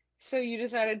 So you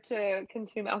decided to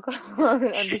consume alcohol on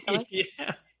an empty stomach?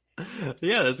 Yeah,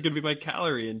 yeah. That's gonna be my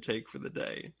calorie intake for the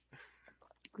day.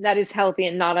 That is healthy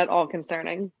and not at all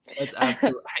concerning. That's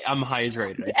absolutely. I'm hydrated.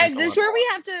 I drink Is a lot this of where water. we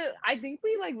have to, I think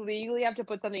we like legally have to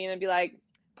put something in and be like,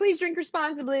 please drink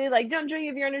responsibly. Like, don't drink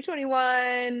if you're under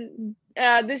 21.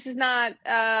 This is not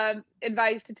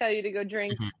advice to tell you to go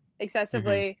drink Hmm. Hmm.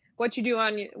 excessively. What you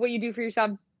do for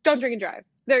yourself, don't drink and drive.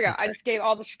 There you go. I Okay. just gave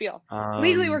all the spiel.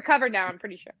 Legally, Um. we're covered now, I'm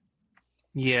pretty sure.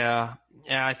 Yeah.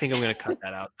 Yeah. I think I'm gonna cut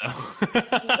that out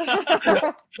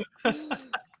though.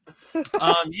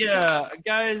 Yeah,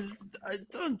 guys,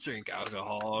 don't drink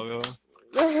alcohol.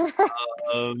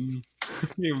 Can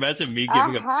you imagine me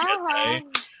giving a PSA?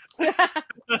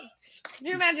 Can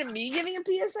you imagine me giving a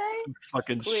PSA?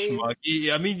 Fucking Please.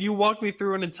 schmuck. I mean, you walked me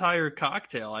through an entire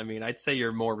cocktail. I mean, I'd say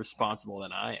you're more responsible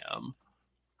than I am.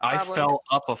 I Probably. fell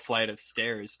up a flight of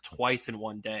stairs twice in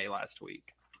one day last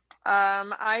week.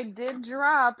 I did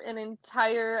drop an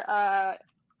entire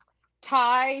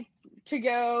Thai to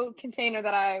go container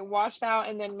that I washed out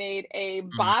and then made a Mm.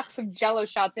 box of Jello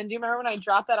shots. And do you remember when I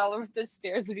dropped that all over the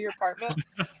stairs of your apartment?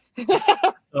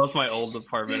 That was my old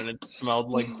apartment, and it smelled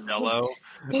like Jello.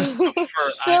 For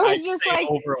There I'd was just say like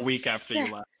over a week after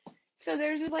you left. so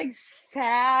there's just like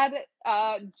sad,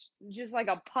 just like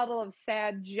a puddle of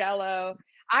sad Jello.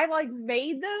 I like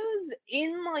made those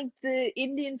in like the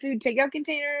Indian food takeout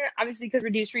container, obviously because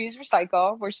reduce, reuse,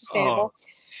 recycle, we're Oh sustainable.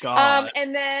 God.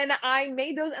 And then I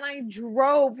made those and I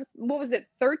drove, what was it,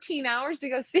 13 hours to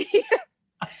go see.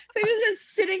 So I just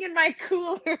just sitting in my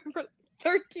cooler for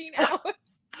 13 hours.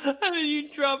 And then you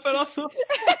drop it on the And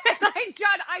I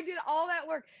did all that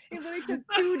work. It literally took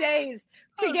 2 days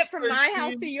to get from my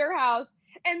house to 13. your house.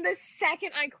 And the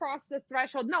second I crossed the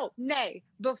threshold, no, nay,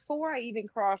 before I even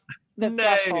crossed the Nay.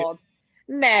 threshold,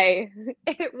 nay,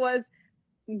 it was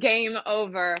game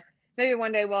over. Maybe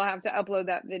one day we'll have to upload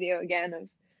that video again of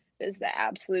just the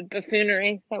absolute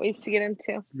buffoonery that we used to get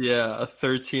into. Yeah, a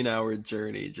 13-hour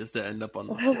journey just to end up on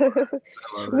the floor.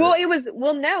 I love Well,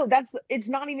 it. no, it's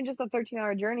not even just a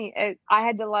 13-hour journey. I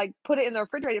had to like put it in the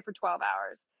refrigerator for 12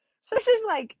 hours. So this is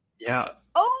like Yeah,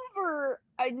 over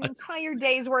an a, entire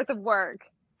day's worth of work.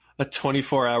 a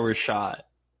 24-hour shot.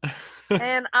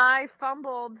 And I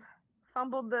fumbled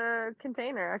the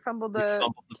container. I fumbled You the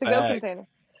fumbled the to-go bag. container.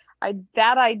 I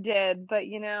did, but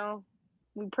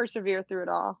we persevere through it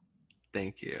all.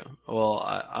 Thank you. Well,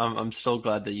 I'm still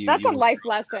glad that That's a you. life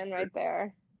lesson right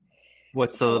there.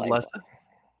 What's That's a the life lesson?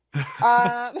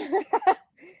 lesson.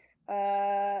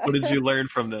 What did you learn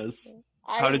from this?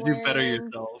 I How did you better learned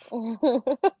yourself?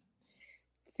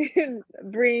 to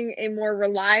bring a more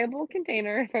reliable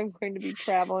container if I'm going to be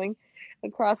traveling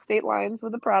across state lines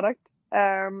with a product.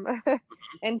 And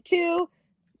two,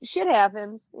 shit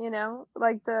happens,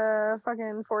 like the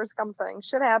fucking Forrest Gump thing.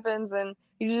 Shit happens, and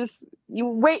you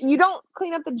wait. You don't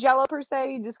clean up the Jello per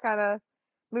se. You just kind of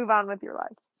move on with your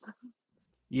life.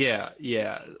 Yeah,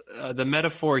 yeah. The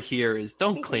metaphor here is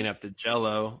don't clean up the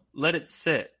Jello. Let it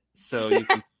sit so you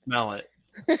can smell it.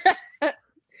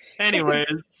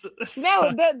 Anyways,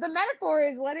 No, the metaphor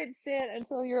is let it sit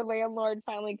until your landlord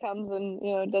finally comes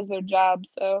and does their job.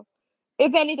 So,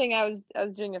 if anything, I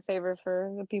was doing a favor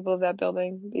for the people of that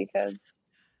building because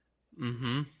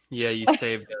yeah, you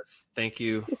saved us. Thank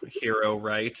you, hero.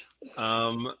 Right.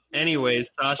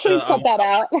 Anyways, Sasha, please cut that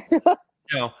out.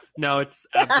 no, it's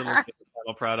absolutely the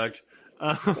final product.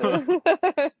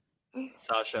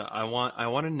 Sasha, I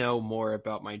want to know more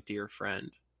about my dear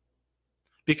friend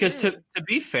because to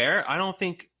be fair, I don't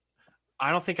think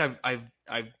I've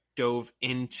dove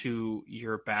into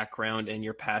your background and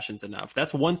your passions enough.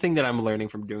 That's one thing that I'm learning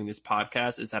from doing this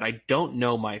podcast is that I don't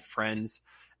know my friends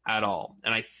at all,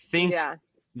 and I think Yeah.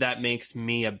 that makes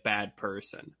me a bad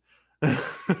person. Love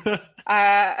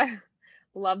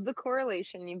the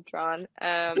correlation you've drawn.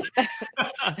 I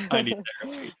need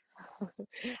therapy.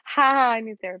 I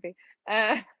need therapy.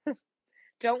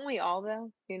 Don't we all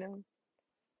though?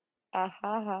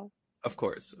 Ha. Of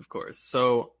course, of course.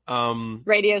 So,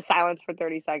 Radio silence for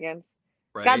 30 seconds.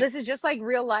 God, right. this is just like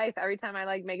real life. Every time I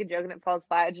like make a joke and it falls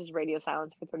flat, it's just radio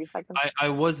silence for 30 seconds. I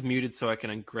was muted so I can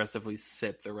aggressively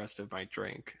sip the rest of my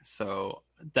drink. So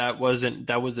that wasn't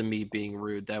me being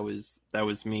rude. That was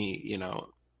me,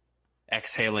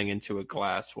 exhaling into a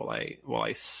glass while I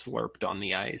slurped on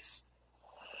the ice.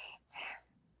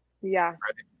 Yeah.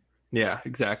 Yeah,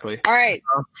 exactly. All right.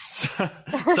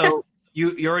 So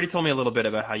you already told me a little bit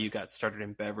about how you got started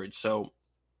in beverage. So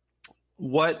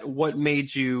what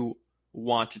made you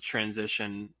want to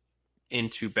transition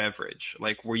into beverage?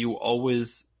 Like, were you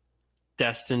always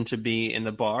destined to be in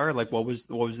the bar? Like, what was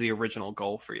the original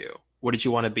goal for you? What did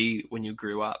you want to be when you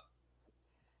grew up?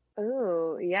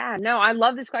 Oh, yeah. No, I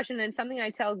love this question. And it's something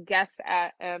I tell guests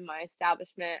at my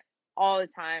establishment all the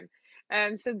time.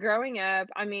 So growing up,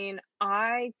 I mean,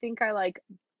 I think God,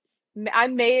 I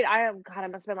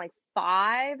must have been like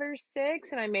 5 or 6,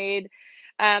 and I made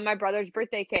my brother's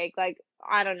birthday cake. Like,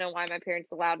 I don't know why my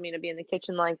parents allowed me to be in the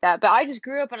kitchen like that, but I just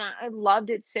grew up and I loved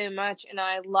it so much, and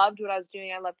I loved what I was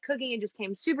doing. I loved cooking. It just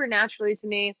came super naturally to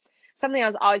me. Something I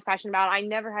was always passionate about. I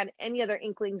never had any other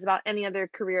inklings about any other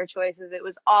career choices. It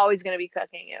was always going to be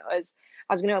cooking. I was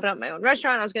going to open up my own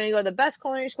restaurant. I was going to go to the best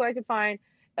culinary school I could find,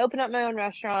 open up my own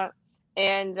restaurant,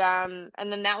 and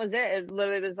then that was it. It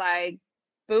literally was like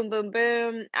boom, boom,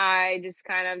 boom. I just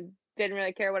kind of didn't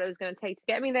really care what it was going to take to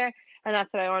get me there, and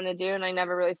that's what I wanted to do. And I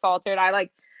never really faltered. I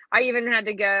even had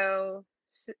to go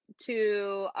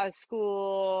to a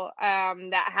school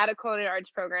that had a culinary arts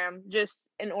program just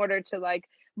in order to like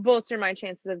bolster my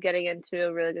chances of getting into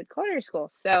a really good culinary school.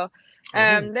 So,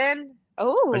 Oh, then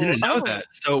I didn't know oh. that.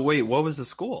 So wait, what was the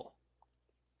school?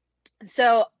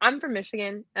 So I'm from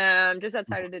Michigan, just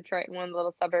outside of Detroit in one of the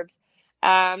little suburbs.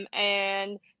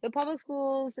 And the public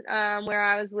schools, where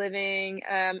I was living,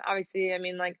 obviously, I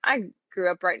mean, like I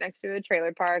grew up right next to a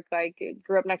trailer park, like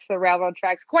grew up next to the railroad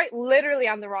tracks, quite literally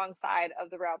on the wrong side of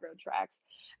the railroad tracks.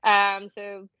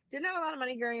 So didn't have a lot of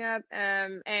money growing up.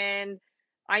 And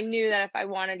I knew that if I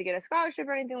wanted to get a scholarship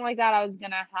or anything like that, I was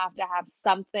gonna have to have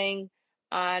something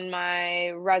on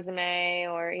my resume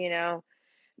or,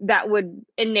 that would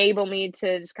enable me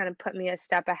to just kind of put me a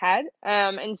step ahead.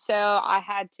 And so I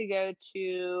had to go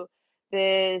to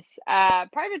this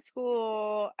private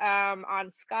school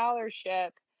on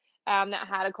scholarship that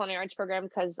had a culinary arts program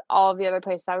because all of the other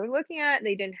places I was looking at,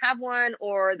 they didn't have one,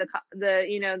 or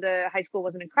the high school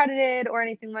wasn't accredited or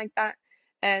anything like that.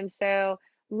 And so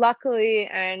luckily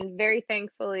and very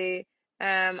thankfully,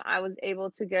 I was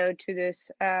able to go to this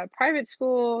private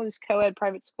school, this co-ed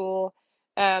private school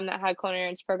that had a culinary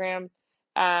arts program.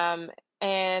 Um,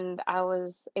 and I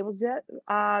was able to get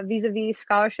vis-a-vis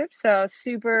scholarship. So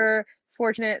super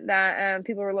fortunate that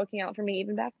people were looking out for me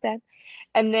even back then.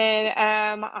 And then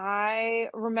I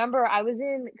remember I was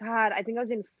in, God, I think I was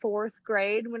in fourth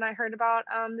grade when I heard about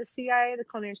the CIA, the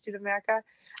Culinary Institute of America.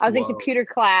 I was in Whoa. computer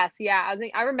class. Yeah,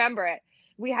 I remember it.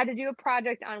 We had to do a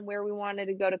project on where we wanted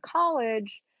to go to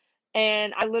college.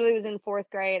 And I literally was in fourth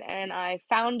grade and I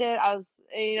found it. I was,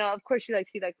 of course you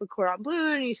see like Le Cordon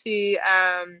Bleu and you see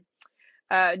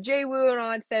JWU and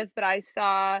all that stuff, but I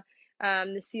saw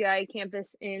the CIA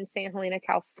campus in St. Helena,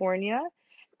 California,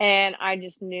 and I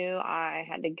just knew I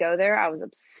had to go there. I was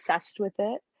obsessed with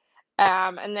it.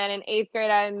 And then in eighth grade,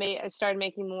 I started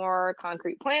making more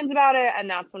concrete plans about it, and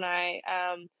that's when I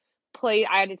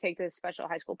had to take this special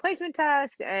high school placement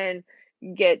test and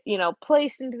get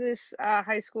placed into this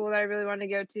high school that I really wanted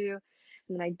to go to.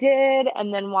 And then I did,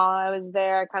 and then while I was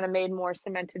there, I kind of made more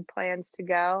cemented plans to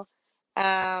go.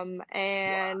 And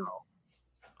Wow.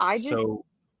 I just, So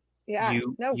yeah,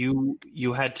 no.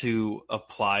 you had to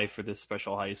apply for this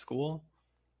special high school?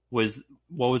 Was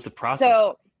What was the process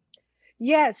So,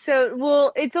 yeah, so,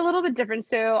 well, it's a little bit different.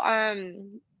 So,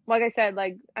 like I said,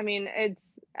 like, I mean,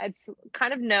 it's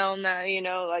kind of known that,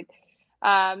 like,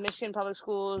 Michigan public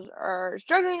schools are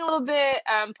struggling a little bit.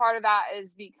 Part of that is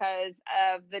because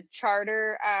of the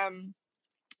charter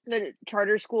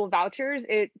school vouchers.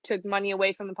 It took money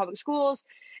away from the public schools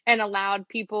and allowed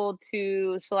people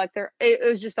to select it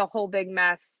was just a whole big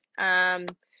mess. And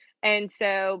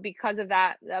so because of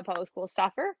that, the public schools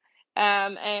suffer.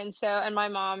 And my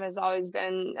mom has always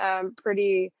been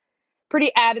pretty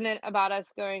adamant about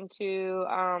us going to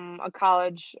a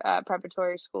college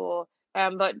preparatory school.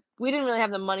 But we didn't really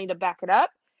have the money to back it up.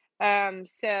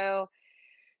 So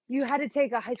you had to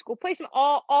take a high school placement.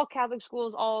 All Catholic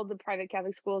schools, all the private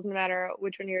Catholic schools, no matter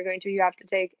which one you're going to, you have to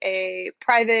take a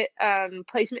private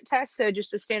placement test. So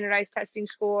just a standardized testing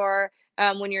score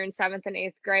when you're in seventh and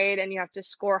eighth grade, and you have to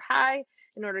score high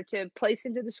in order to place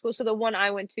into the school. So the one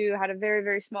I went to had a very,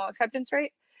 very small acceptance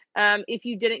rate if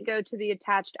you didn't go to the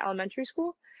attached elementary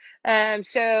school.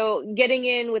 So getting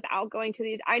in without going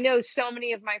to I know so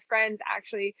many of my friends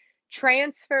actually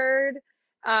transferred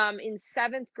in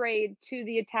seventh grade to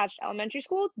the attached elementary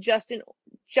school just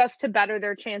to better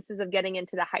their chances of getting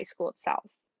into the high school itself.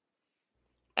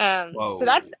 So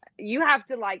Whoa. you have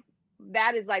to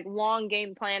that is like long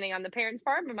game planning on the parents'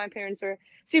 part, but my parents were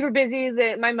super busy.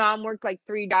 My mom worked like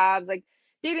three jobs. Like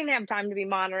they didn't have time to be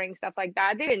monitoring stuff like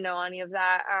that. They didn't know any of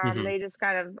that. Hmm. They just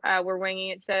kind of were winging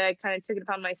it. So I kind of took it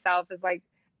upon myself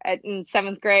as in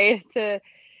seventh grade to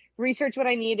research what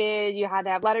I needed. You had to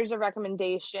have letters of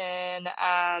recommendation,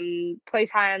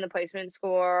 place high on the placement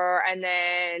score, and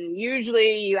then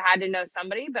usually you had to know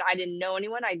somebody, but I didn't know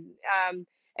anyone.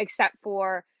 Except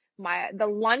for the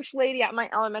lunch lady at my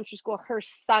elementary school, her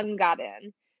son got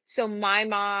in. So my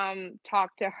mom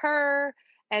talked to her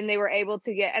and they were able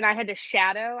to and I had to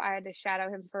shadow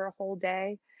him for a whole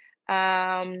day.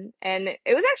 And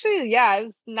it was actually, yeah,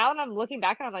 now that I'm looking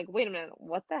back and I'm like, wait a minute,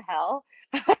 what the hell?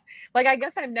 Like, I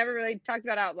guess I've never really talked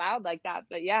about it out loud like that,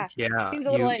 but yeah, Yeah, seems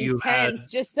a little intense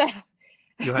just to,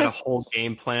 you had a whole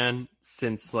game plan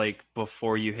since like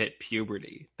before you hit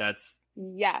puberty. That's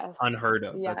yes, unheard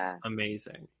of. That's yeah.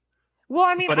 amazing. Well,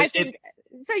 I mean, But I think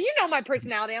so. You know my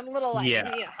personality. I'm a little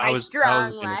yeah, high I was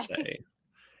strung. gonna say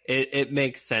it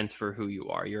makes sense for who you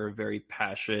are. You're a very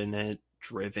passionate,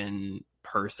 driven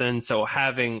person. So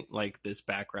having like this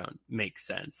background makes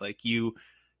sense. Like you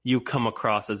come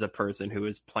across as a person who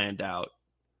has planned out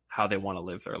how they want to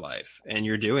live their life, and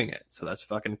you're doing it. So that's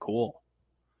fucking cool.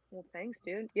 Well, thanks,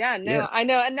 dude. Yeah, Yeah. no, I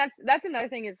know, and that's another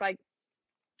thing is like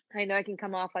I know I can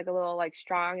come off like a little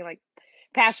strong and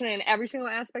passionate in every single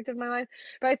aspect of my life,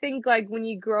 but I think when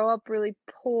you grow up really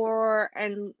poor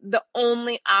and the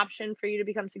only option for you to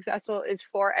become successful is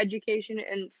for education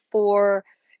and for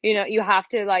you have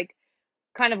to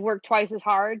kind of work twice as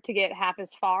hard to get half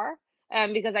as far.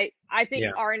 Because I think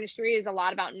Yeah. our industry is a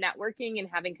lot about networking and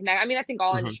having connect. I mean, I think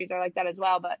all Hmm. industries are like that as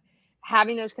well, but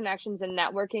having those connections and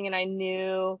networking, and I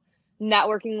knew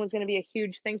networking was going to be a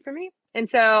huge thing for me. And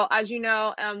so, as you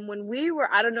know, when we were,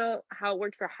 I don't know how it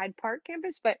worked for Hyde Park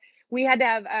campus, but we had to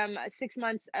have 6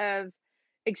 months of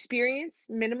experience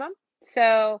minimum.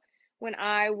 So when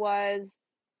I was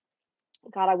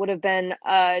God, I would have been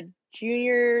a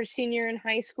junior, senior in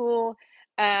high school.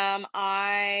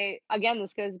 Again,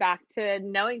 this goes back to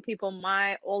knowing people.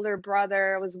 My older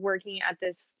brother was working at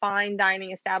this fine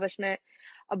dining establishment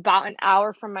about an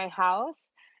hour from my house.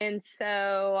 And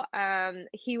so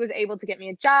he was able to get me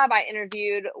a job. I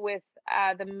interviewed with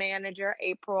the manager,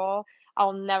 April.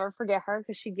 I'll never forget her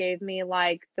because she gave me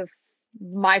like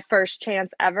my first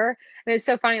chance ever. And it's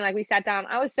so funny. Like we sat down.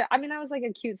 I was like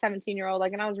a cute 17-year-old,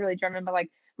 like, and I was really German, but like,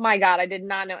 my God, I did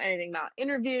not know anything about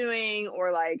interviewing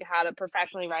or like how to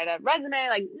professionally write a resume,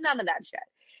 like none of that shit.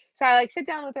 So I like sit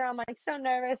down with her. I'm like so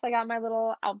nervous. I got my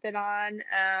little outfit on.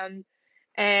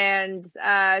 And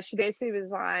she basically was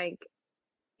like,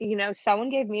 someone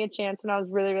gave me a chance when I was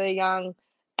really, really young,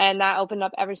 and that opened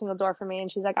up every single door for me.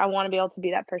 And she's like, I want to be able to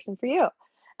be that person for you.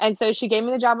 And so she gave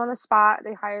me the job on the spot.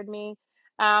 They hired me.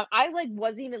 I like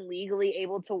wasn't even legally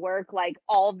able to work like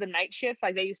all of the night shift.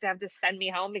 Like they used to have to send me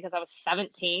home because I was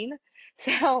 17.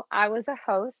 So I was a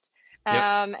host. Yep.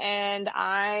 And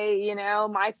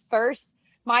my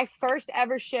first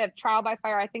ever shift, trial by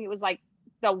fire, I think it was like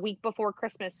the week before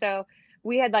Christmas. So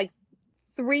we had like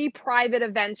three private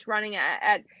events running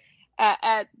at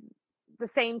the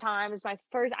same time as my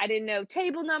first. I didn't know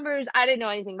table numbers. I didn't know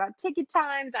anything about ticket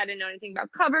times. I didn't know anything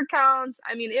about cover counts.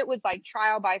 I mean, it was like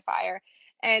trial by fire.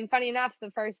 And funny enough, the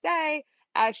first day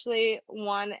actually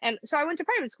won. And so I went to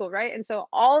private school, right? And so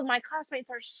all of my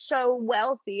classmates are so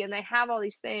wealthy and they have all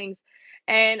these things.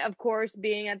 And of course,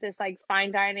 being at this like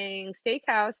fine dining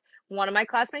steakhouse, one of my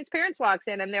classmates' parents walks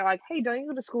in and they're like, "Hey, don't you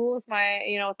go to school with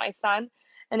my son?"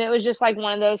 And it was just like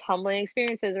one of those humbling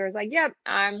experiences where it's like, yep,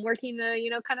 I'm working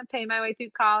to, kind of pay my way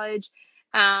through college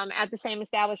at the same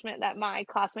establishment that my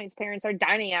classmates' parents are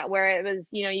dining at, where it was,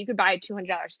 you could buy a $200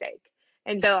 steak.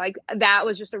 And so, like, that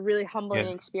was just a really Yeah. humbling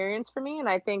experience for me. And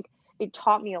I think it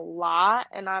taught me a lot.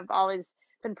 And I've always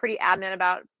been pretty adamant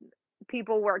about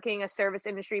people working a service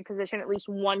industry position at least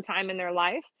one time in their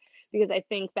life, because I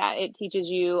think that it teaches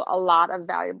you a lot of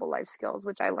valuable life skills,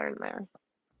 which I learned there.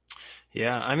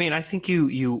 Yeah, I mean, I think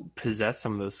you possess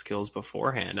some of those skills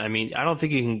beforehand. I mean, I don't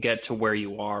think you can get to where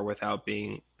you are without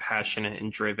being passionate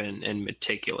and driven and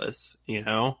meticulous, you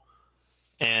know?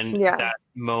 And Yeah. that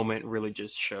moment really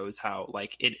just shows how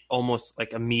like it almost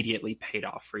like immediately paid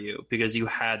off for you because you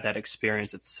had that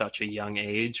experience at such a young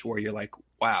age where you're like,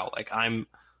 wow, like I'm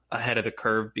ahead of the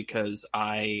curve because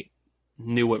I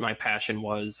knew what my passion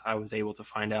was. I was able to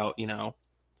find out,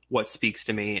 what speaks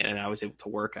to me and I was able to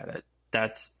work at it.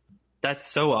 That's that's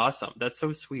so awesome. That's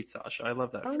so sweet, Sasha. I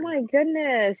love that Oh for you. my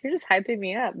goodness, you're just hyping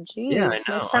me up. Yeah, Jeez. I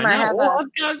know. Next time I I know. have Well,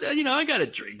 a I got a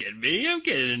drink in me. I'm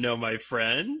getting to know my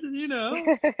friend.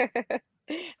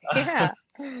 Yeah.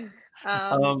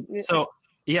 So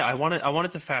yeah, I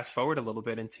wanted to fast forward a little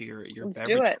bit into your Let's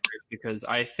do beverage it. career because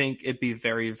I think it'd be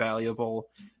very valuable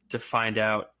to find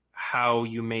out how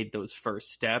you made those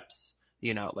first steps,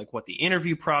 like what the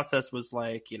interview process was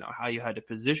like, how you had to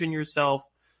position yourself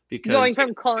Going because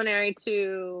from culinary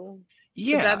to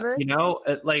yeah, beverage.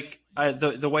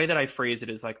 the way that I phrase it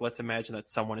is like let's imagine that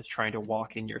someone is trying to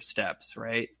walk in your steps,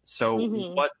 right? So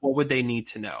Hmm. what would they need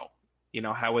to know?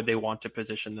 How would they want to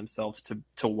position themselves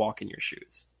to walk in your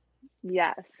shoes?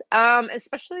 Yes.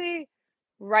 Especially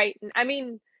right. I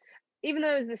mean, even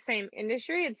though it was the same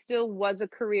industry, it still was a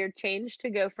career change to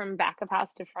go from back of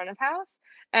house to front of house.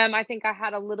 I think I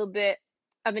had a little bit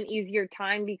of an easier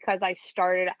time because I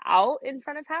started out in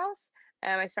front of house.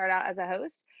 I started out as a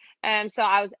host. And so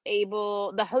I was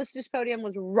able, the hostess podium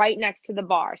was right next to the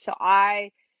bar. So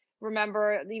I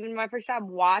remember even my first job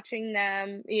watching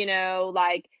them,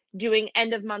 like doing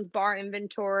end of month bar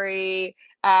inventory,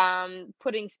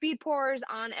 putting speed pours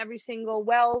on every single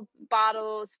well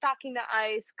bottle, stocking the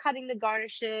ice, cutting the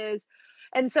garnishes.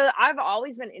 And so I've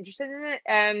always been interested in it.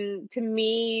 And to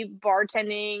me,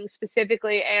 bartending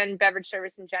specifically and beverage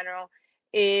service in general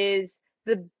is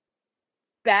the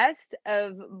best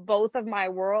of both of my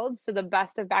worlds. So the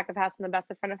best of back of house and the best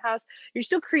of front of house. You're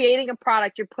still creating a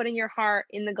product. You're putting your heart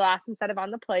in the glass instead of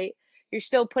on the plate. You're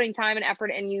still putting time and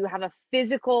effort, and you have a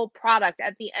physical product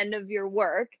at the end of your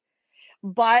work,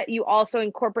 but you also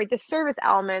incorporate the service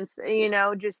elements,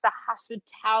 just the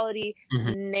hospitality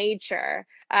Mhm. nature,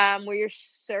 where you're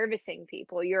servicing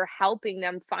people, you're helping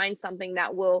them find something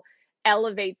that will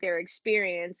elevate their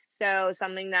experience. So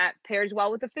something that pairs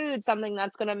well with the food, something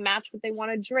that's going to match what they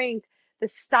want to drink, the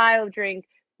style of drink,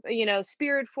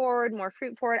 spirit forward, more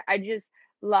fruit forward. I just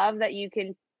love that you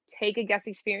can take a guest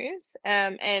experience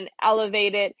and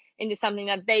elevate it into something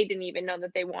that they didn't even know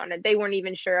that they wanted. They weren't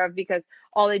even sure of because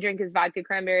all they drink is vodka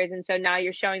cranberries. And so now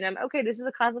you're showing them, okay, this is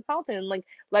a cosmopolitan. Like,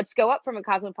 let's go up from a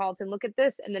cosmopolitan. Look at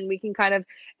this. And then we can kind of,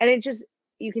 and it just,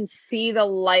 you can see the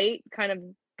light kind of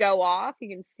go off. You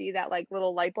can see that like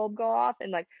little light bulb go off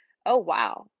and like, oh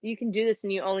wow, you can do this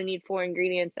and you only need 4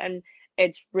 ingredients and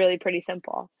it's really pretty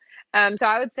simple. So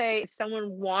I would say if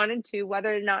someone wanted to,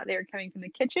 whether or not they're coming from the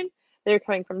kitchen, they're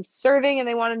coming from serving and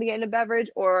they wanted to get into beverage,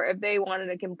 or if they wanted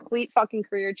a complete fucking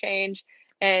career change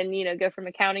and, you know, go from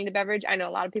accounting to beverage. I know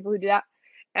a lot of people who do that.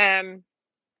 Um,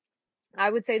 I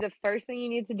would say the first thing you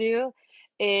need to do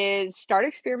is start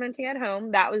experimenting at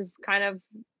home. That was kind of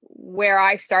where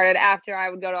I started after I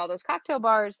would go to all those cocktail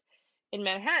bars in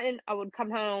Manhattan. I would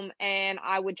come home and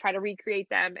I would try to recreate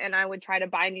them and I would try to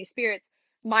buy new spirits.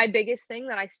 My biggest thing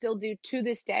that I still do to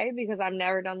this day, because I'm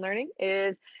never done learning,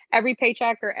 is every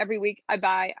paycheck or every week I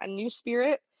buy a new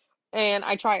spirit and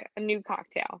I try a new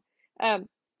cocktail. Um,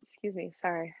 excuse me,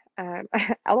 sorry.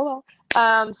 LOL.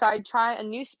 So I try a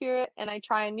new spirit and I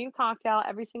try a new cocktail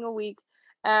every single week.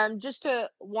 Just to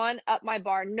one up my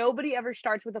bar. Nobody ever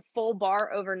starts with a full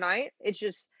bar overnight. It's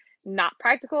just not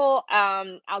practical.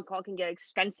 Alcohol can get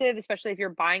expensive, especially if you're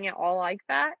buying it all like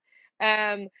that.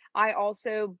 I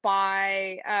also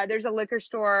buy, there's a liquor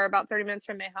store about 30 minutes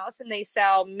from my house, and they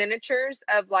sell miniatures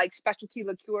of like specialty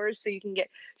liqueurs. So you can get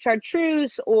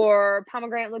chartreuse or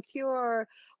pomegranate liqueur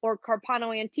or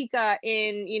Carpano Antica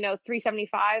in, you know,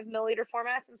 375 milliliter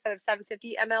formats instead of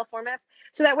 750 ml formats.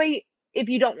 So that way, if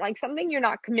you don't like something, you're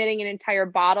not committing an entire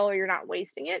bottle or you're not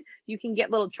wasting it. You can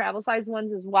get little travel size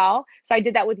ones as well. So I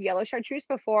did that with yellow chartreuse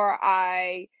before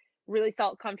I really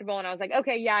felt comfortable and I was like,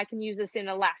 okay, yeah, I can use this in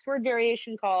a last word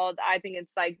variation called, I think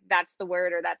it's like, that's the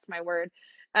word or that's my word.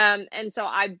 And so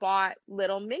I bought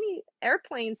little mini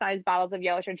airplane sized bottles of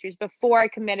yellow chartreuse before I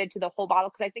committed to the whole bottle,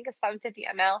 because I think a 750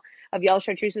 ml of yellow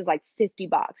chartreuse is like $50.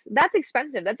 That's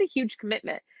expensive. That's a huge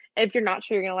commitment if you're not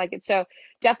sure you're going to like it. So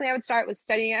definitely I would start with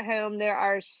studying at home. There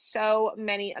are so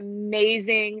many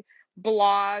amazing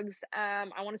blogs. I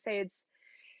want to say it's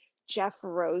Jeff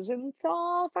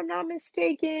Rosenthal, if I'm not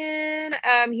mistaken.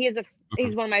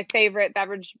 He's one of my favorite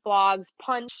beverage blogs.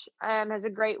 Punch has a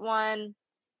great one.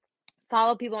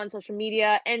 Follow people on social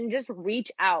media and just reach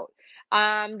out.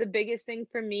 The biggest thing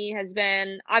for me has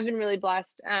been, I've been really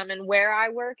blessed in where I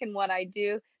work and what I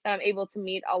do, that I'm able to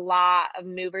meet a lot of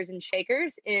movers and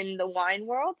shakers in the wine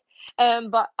world. For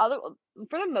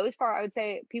the most part, I would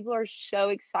say people are so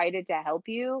excited to help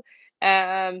you.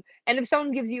 And if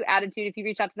someone gives you attitude, if you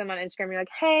reach out to them on Instagram, you're like,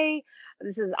 hey,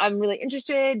 I'm really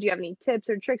interested. Do you have any tips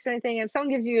or tricks or anything? If someone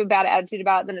gives you a bad attitude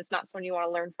about it, then it's not someone you want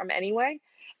to learn from anyway.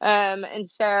 And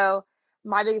so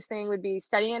my biggest thing would be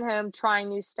studying at home, trying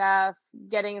new stuff,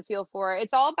 getting a feel for it.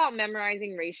 It's all about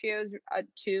memorizing ratios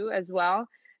too, as well.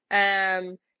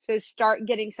 So start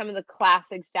getting some of the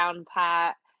classics down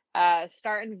pat.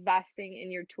 Start investing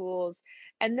in your tools,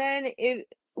 and then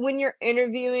when you're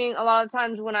interviewing, a lot of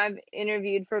times when I've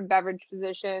interviewed for beverage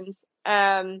positions,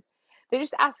 they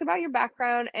just ask about your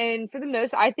background. And for the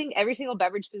most, I think every single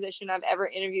beverage position I've ever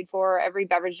interviewed for, every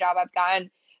beverage job I've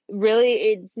gotten, really,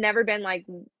 it's never been like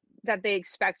that they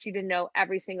expect you to know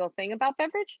every single thing about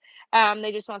beverage.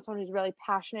 They just want someone who's really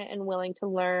passionate and willing to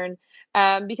learn.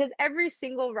 Because every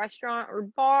single restaurant or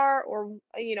bar or,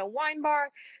 you know, wine bar,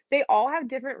 they all have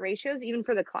different ratios, even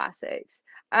for the classics.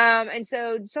 And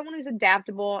so someone who's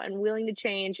adaptable and willing to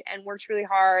change and works really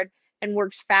hard and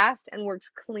works fast and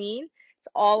works clean. It's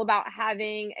all about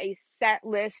having a set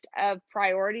list of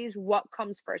priorities. What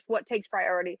comes first? What takes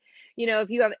priority? You know, if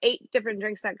you have 8 different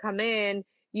drinks that come in,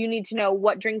 you need to know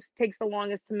what drinks takes the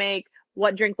longest to make,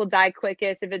 what drink will die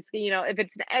quickest. If it's, you know, if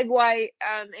it's an egg white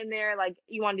in there, like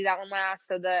you want to do that one last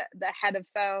so the head of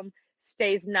foam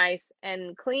stays nice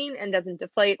and clean and doesn't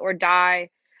deflate or die.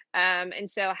 And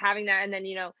so having that, and then,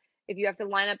 you know, if you have to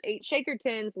line up 8 shaker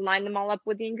tins, line them all up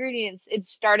with the ingredients.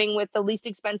 It's starting with the least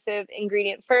expensive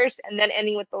ingredient first and then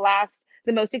ending with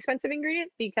the most expensive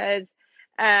ingredient, because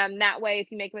that way, if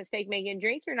you make a mistake making a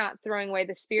drink, you're not throwing away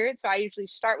the spirit. So I usually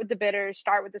start with the bitters,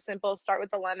 start with the simple, start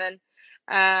with the lemon,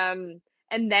 and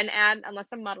then add, unless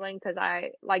I'm muddling, because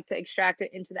I like to extract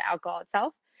it into the alcohol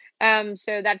itself.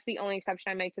 So that's the only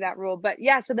exception I make to that rule. But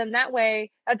yeah, so then that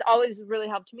way, that's always really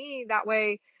helped me. That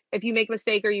way, if you make a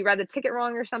mistake or you read the ticket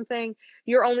wrong or something,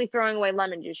 you're only throwing away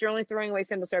lemon juice. You're only throwing away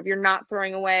simple syrup. You're not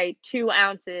throwing away 2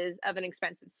 ounces of an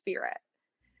expensive spirit.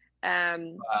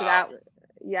 So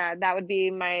that would be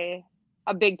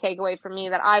a big takeaway for me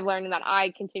that I've learned and that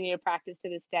I continue to practice to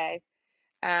this day.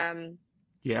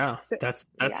 Yeah, So, that's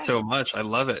yeah. so much. I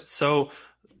love it. So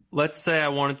let's say I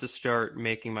wanted to start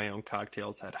making my own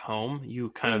cocktails at home.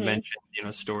 You kind of mentioned, you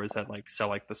know, stores that like sell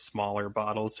like the smaller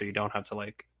bottles, so you don't have to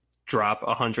like drop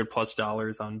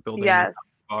 $100+ on building a Yes,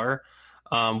 bar.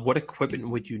 What equipment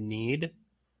would you need?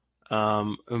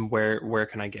 And where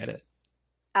can I get it?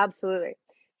 absolutely.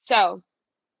 So,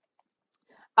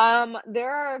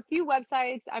 there are a few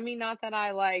websites. I mean, not that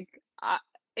I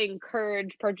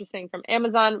encourage purchasing from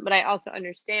Amazon, but I also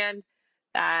understand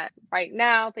that right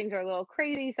now things are a little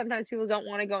crazy. Sometimes people don't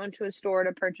want to go into a store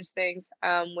to purchase things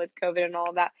with COVID and all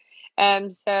of that.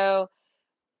 So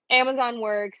Amazon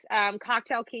works.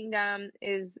 Cocktail Kingdom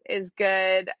is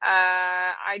good.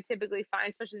 I typically find,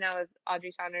 especially now with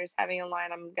Audrey Saunders having a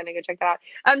line, I'm gonna go check that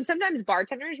out. Sometimes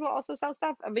bartenders will also sell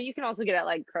stuff, but you can also get it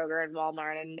like Kroger and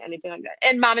Walmart and anything like that,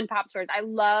 and mom and pop stores. I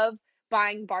love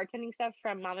buying bartending stuff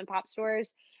from mom and pop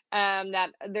stores.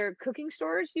 That they're cooking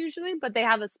stores usually, but they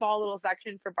have a small little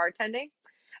section for bartending.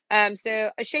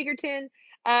 So a shaker tin,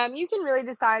 you can really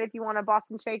decide if you want a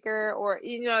Boston shaker or,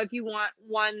 if you want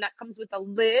one that comes with a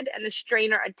lid and a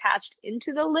strainer attached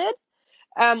into the lid.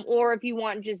 Or if you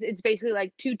want it's basically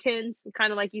like two tins,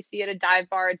 kind of like you see at a dive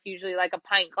bar. It's usually like a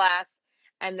pint glass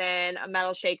and then a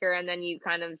metal shaker, and then you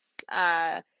kind of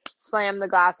slam the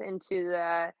glass into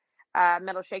the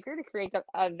metal shaker to create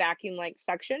a vacuum-like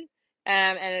suction.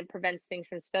 And it prevents things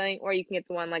from spilling. Or you can get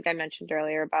the one like I mentioned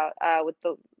earlier about with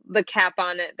the cap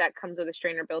on it that comes with a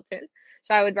strainer built in.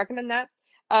 So I would recommend that.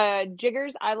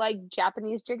 Jiggers, I like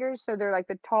Japanese jiggers, so they're like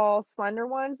the tall, slender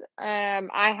ones.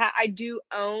 I do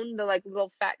own the like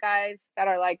little fat guys that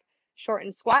are like short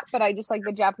and squat, but I just like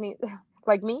the Japanese,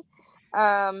 like me.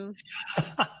 Um,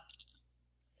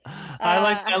 I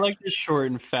uh, like the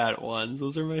short and fat ones.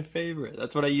 Those are my favorite.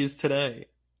 That's what I use today.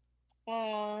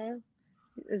 Aw,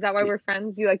 is that why we're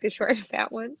friends? You like the short and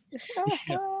fat ones?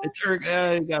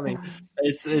 Yeah, you got me.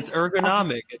 It's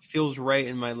ergonomic. It feels right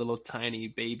in my little tiny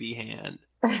baby hand.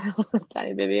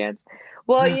 Tiny baby hands.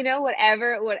 Well,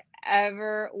 whatever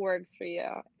works for you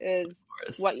is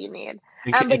Course. what you need.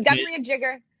 And But can it, definitely a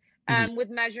jigger, mhm. with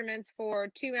measurements for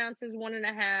 2 ounces,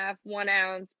 1.5, 1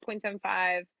 ounce,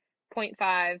 0.75,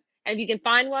 0.5. And if you can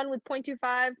find one with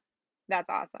 0.25, that's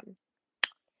awesome.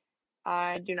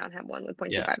 I do not have one with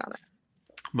Yeah. 0.25 on it.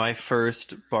 My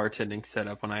first bartending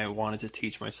setup when I wanted to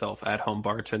teach myself at home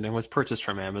bartending was purchased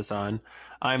from Amazon.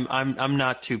 I'm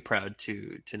not too proud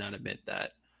to not admit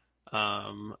that.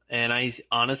 And I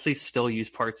honestly still use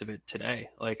parts of it today.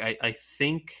 Like I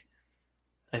think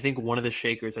one of the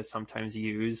shakers I sometimes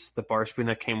use, the bar spoon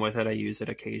that came with it, I use it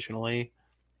occasionally.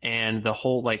 And the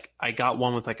whole like I got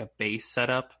one with like a base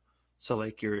setup. So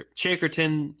like your shaker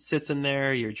tin sits in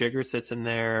there, your jigger sits in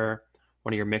there,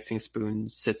 one of your mixing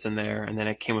spoons sits in there, and then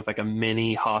it came with like a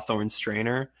mini Hawthorne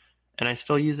strainer, and I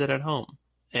still use it at home.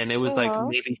 And it was like Uh-huh.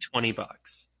 maybe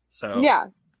 $20. So Yeah,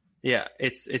 yeah,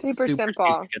 it's super super cheap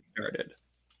simple. to get started.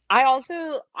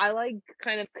 I like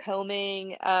kind of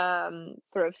combing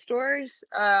thrift stores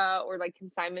or like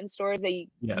consignment stores that you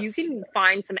Yes. can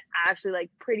find some actually like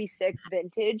pretty sick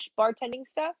vintage bartending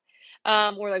stuff,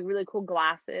 or like really cool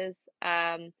glasses.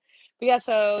 But yeah,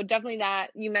 so definitely that.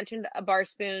 You mentioned a bar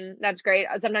spoon. That's great.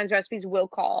 Sometimes recipes will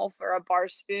call for a bar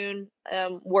spoon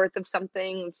worth of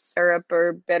something, syrup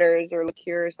or bitters or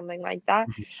liqueur or something like that.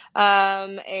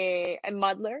 Mhm. A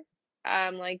muddler,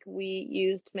 like we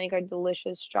use to make our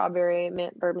delicious strawberry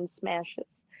mint bourbon smashes.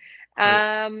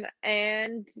 Oh,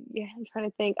 And yeah, I'm trying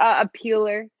to think. A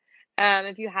peeler,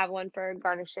 if you have one for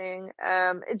garnishing.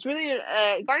 It's really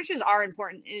garnishes are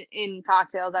important in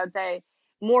cocktails. I would say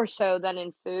more so than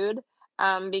in food,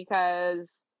 because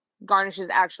garnishes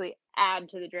actually add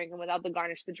to the drink, and without the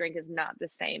garnish, the drink is not the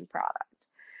same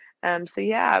product. So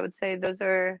yeah, I would say those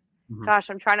are. mhm. Gosh,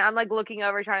 I'm like looking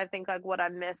over, trying to think like what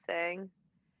I'm missing,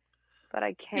 but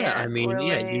I Yeah, I can't mean,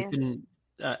 yeah, you really. can.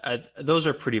 Those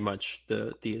are pretty much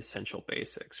the essential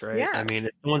basics, right? I Yeah, mean,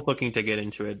 if someone's looking to get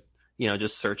into it,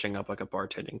 just searching up like a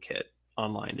bartending kit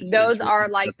online those is are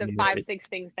like the definitely the five, way. 6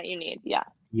 things that you need. Yeah.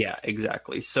 Yeah,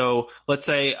 exactly. So let's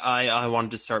say I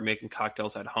wanted to start making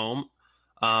cocktails at home.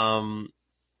 Um,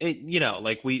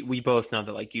 like we both know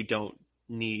that like you don't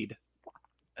need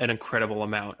an incredible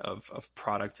amount of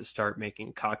product to start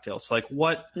making cocktails. So like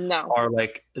what No. are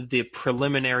like the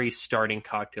preliminary starting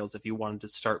cocktails if you wanted to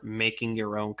start making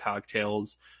your own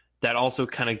cocktails that also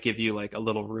kind of give you like a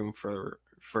little room for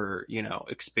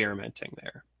experimenting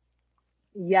there.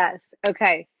 Yes.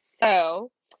 Okay.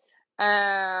 So,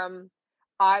 um,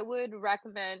 I would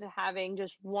recommend having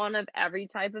just one of every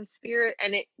type of spirit,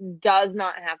 and it does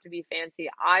not have to be fancy.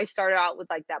 I started out with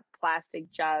like that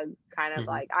plastic jug, kind of Hmm.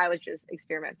 like I was just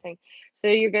experimenting. So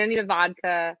you're gonna need a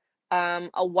vodka,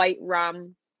 a white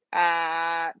rum,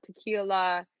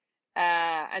 tequila,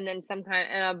 and then some kind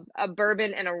and a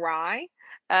bourbon and a rye.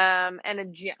 And a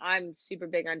gin. I'm super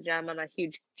big on gin. I'm on a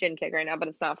huge gin kick right now, but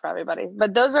it's not for everybody.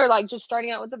 But those are like just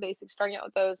starting out with the basics, starting out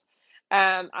with those.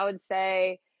 I would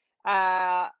say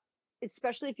uh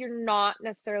especially if you're not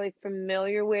necessarily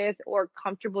familiar with or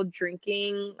comfortable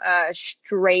drinking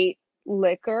straight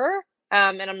liquor.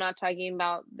 And I'm not talking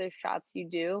about the shots you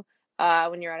do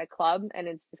when you're at a club and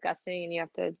it's disgusting and you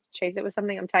have to chase it with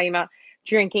something. I'm talking about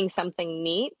drinking something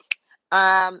neat.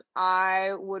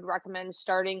 I would recommend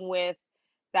starting with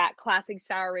that classic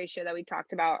sour ratio that we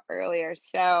talked about earlier.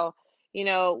 So,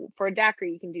 for a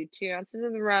daiquiri, you can do 2 ounces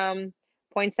of the rum,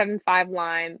 0.75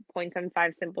 lime,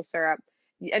 0.75 simple syrup.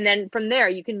 And then from there,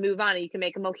 you can move on and you can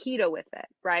make a mojito with it,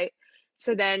 right?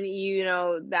 So then,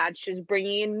 that's just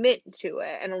bringing in mint to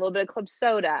it and a little bit of club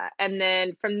soda. And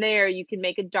then from there, you can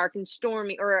make a dark and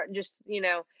stormy, or just,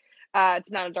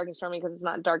 it's not a dark and stormy because it's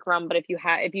not dark rum. But if you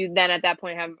then at that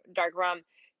point have dark rum,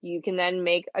 you can then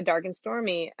make a dark and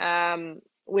stormy,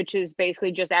 which is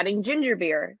basically just adding ginger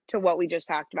beer to what we just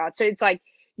talked about. So it's like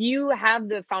you have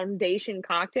the foundation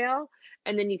cocktail,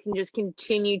 and then you can just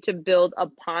continue to build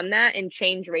upon that and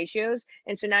change ratios.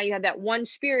 And so now you have that one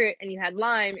spirit, and you had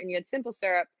lime, and you had simple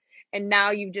syrup, and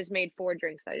now you've just made 4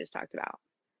 drinks that I just talked about.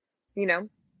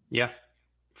 Yeah,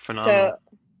 phenomenal.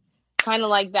 So kind of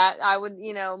like that. I would,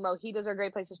 mojitos are a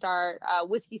great place to start.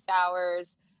 Whiskey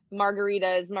sours,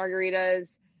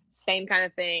 margaritas, same kind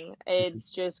of thing. It's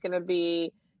just gonna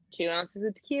be 2 ounces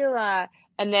of tequila,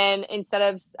 and then instead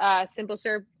of simple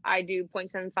syrup, I do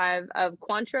 0.75 of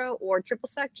Cointreau or triple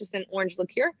sec, just an orange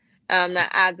liqueur that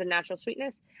adds a natural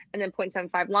sweetness, and then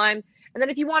 0.75 lime. And then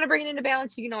if you want to bring it into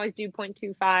balance, you can always do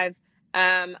 0.25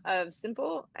 of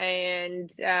simple,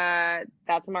 and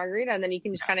that's a margarita, and then you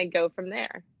can just kind of go from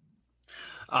there.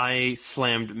 I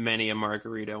slammed many a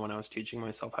margarita when I was teaching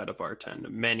myself how to bartend.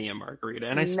 Many a margarita,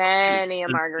 and I still Many a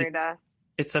do. margarita.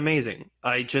 It's amazing.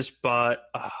 I just bought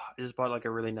like a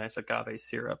really nice agave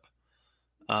syrup.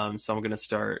 So I'm gonna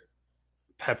start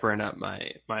peppering up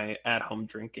my at home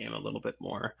drink game a little bit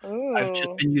more. I've just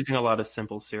Ooh. been using a lot of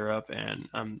simple syrup, and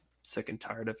I'm sick and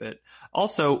tired of it.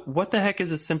 Also, what the heck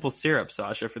is a simple syrup,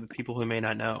 Sasha? For the people who may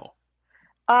not know.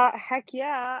 Heck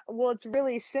yeah. Well, it's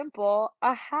really simple.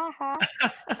 Ha ha.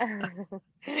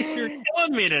 You're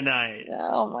killing me tonight.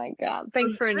 Oh my God. I'm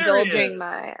Thanks for serious. indulging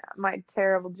my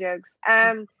terrible jokes.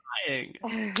 I'm dying.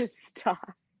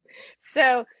 Stop.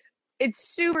 So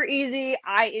it's super easy.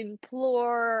 I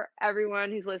implore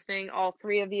everyone who's listening, all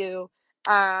three of you,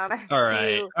 All right,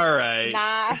 to all right.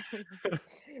 not.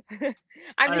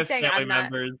 I'm I just have saying family I'm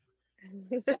not. members.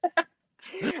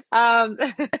 um,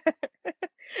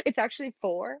 it's actually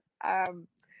four.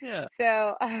 Yeah.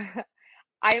 So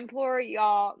I implore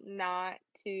y'all not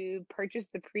to purchase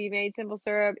the pre-made simple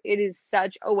syrup. It is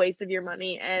such a waste of your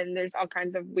money, and there's all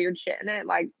kinds of weird shit in it,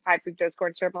 like high fructose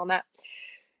corn syrup and all that.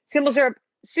 Simple syrup,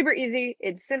 super easy.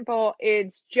 It's simple.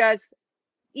 It's just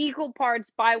equal parts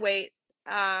by weight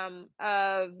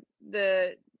of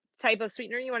the type of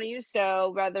sweetener you want to use.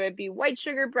 So whether it be white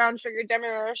sugar, brown sugar,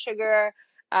 demerara sugar,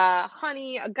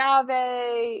 honey,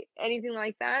 agave, anything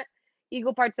like that,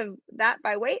 equal parts of that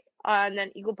by weight, and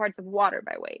then equal parts of water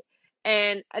by weight.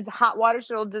 And it's hot water,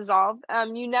 so it'll dissolve.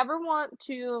 You never want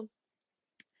to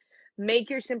make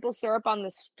your simple syrup on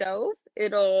the stove.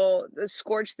 It'll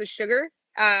scorch the sugar.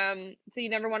 So you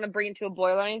never want to bring it to a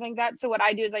boil or anything like that. So what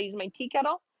I do is I use my tea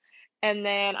kettle, and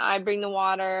then I bring the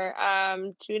water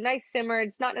to a nice simmer.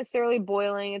 It's not necessarily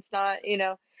boiling. It's not,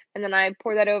 and then I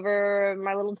pour that over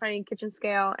my little tiny kitchen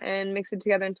scale and mix it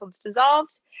together until it's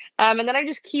dissolved. And then I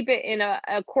just keep it in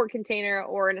a quart container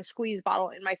or in a squeeze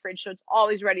bottle in my fridge, so it's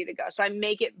always ready to go. So I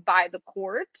make it by the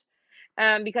quart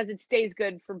because it stays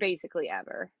good for basically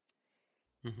ever.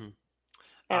 hmm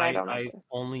And I don't have I to.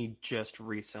 only just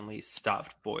recently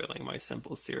stopped boiling my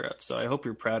simple syrup, so I hope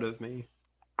you're proud of me.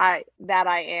 I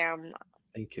am.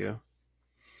 Thank you.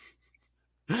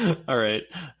 All right,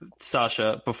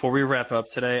 Sasha, before we wrap up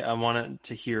today, I wanted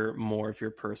to hear more of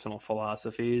your personal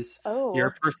philosophies. You're Oh,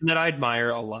 a person that I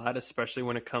admire a lot, especially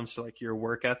when it comes to like your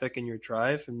work ethic and your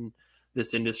drive in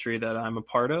this industry that I'm a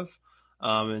part of,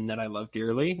 and that I love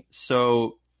dearly.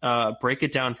 So, break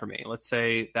it down for me. Let's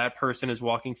say that person is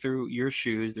walking through your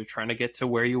shoes, they're trying to get to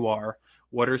where you are.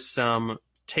 What are some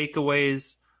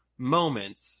takeaways,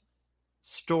 moments,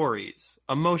 stories,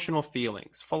 emotional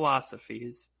feelings,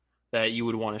 philosophies that you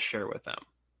would want to share with them?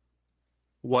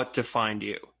 What defined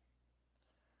you?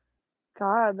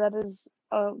 God, that is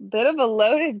a bit of a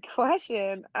loaded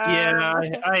question. Yeah,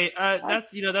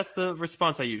 That's that's that's the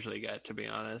response I usually get. To be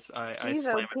honest, I Jeez,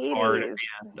 slam oh it hard at Petey's.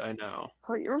 the end. I know.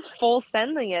 Oh, you're full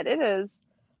sending it. It is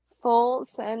full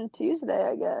send Tuesday,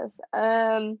 I guess.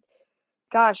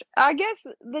 Gosh, I guess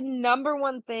the number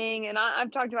one thing, and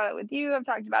I've talked about it with you, I've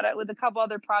talked about it with a couple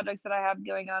other projects that I have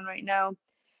going on right now.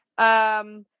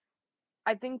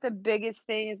 I think the biggest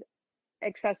thing is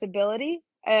accessibility.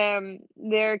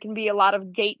 There can be a lot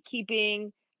of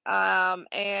gatekeeping,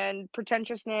 and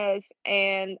pretentiousness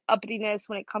and uppityness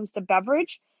when it comes to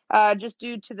beverage, just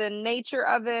due to the nature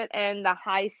of it and the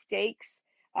high stakes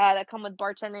that come with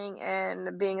bartending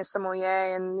and being a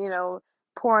sommelier and,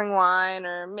 pouring wine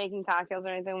or making cocktails or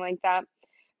anything like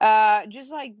that.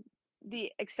 Just like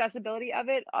the accessibility of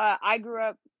it. I grew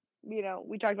up, we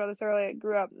talked about this earlier,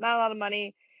 grew up not a lot of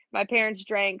money. My parents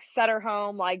drank Sutter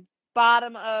Home, like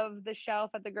bottom of the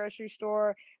shelf at the grocery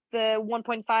store, the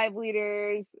 1.5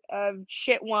 liters of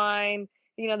shit wine,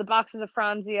 the boxes of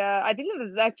Franzia. I think that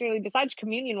is actually, besides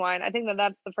communion wine, I think that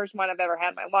that's the first wine I've ever had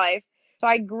in my life. So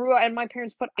I grew up, and my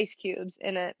parents put ice cubes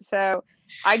in it. So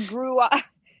I grew up,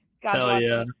 God Hell bless yeah.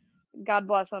 them. God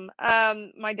bless him.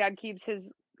 My dad keeps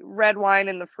his red wine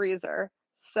in the freezer.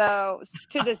 So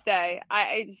to this day,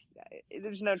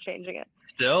 there's no changing it.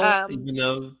 Still, Um, even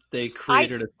though they I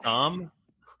created a Tom.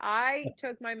 I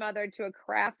took my mother to a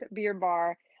craft beer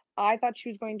bar. I thought she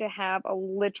was going to have a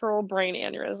literal brain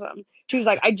aneurysm. She was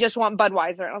like, "I just want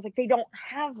Budweiser," and I was like, "They don't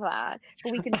have that,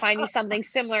 but we can find you something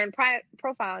similar in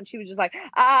profile." And she was just like,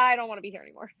 "I don't want to be here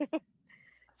anymore."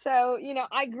 So,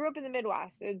 I grew up in the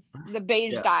Midwest. It's the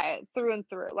beige Yeah. diet through and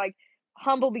through, like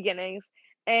humble beginnings.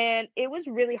 And it was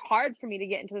really hard for me to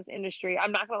get into this industry.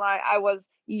 I'm not gonna lie, I was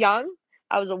young,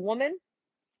 I was a woman,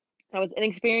 I was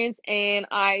inexperienced, and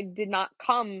I did not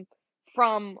come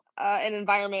from an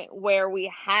environment where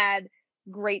we had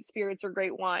great spirits or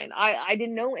great wine. I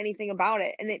didn't know anything about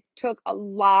it, and it took a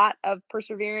lot of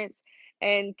perseverance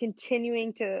and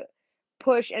continuing to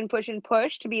push and push and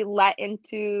push to be let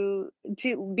into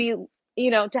to be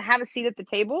to have a seat at the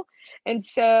table. And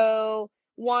so,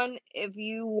 one, if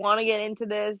you want to get into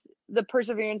this, the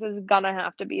perseverance is gonna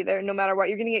have to be there no matter what.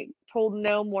 You're gonna get told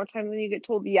no more times than you get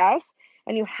told yes,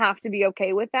 and you have to be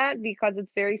okay with that because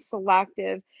it's very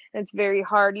selective and it's very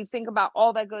hard. You think about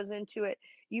all that goes into it.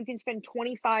 You can spend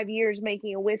 25 years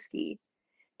making a whiskey,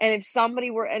 and if someone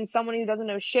who doesn't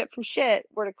know shit from shit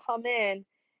were to come in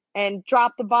and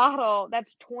drop the bottle,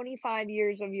 that's 25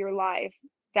 years of your life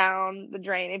down the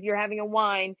drain. If you're having a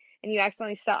wine and you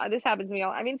accidentally sell, this happens to me.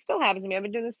 I mean, it still happens to me. I've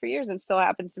been doing this for years and it still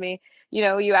happens to me.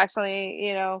 You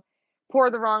actually, pour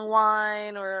the wrong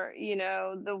wine, or,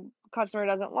 the customer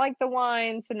doesn't like the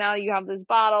wine. So now you have this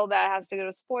bottle that has to go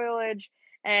to spoilage.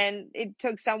 And it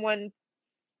took someone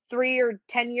 3 or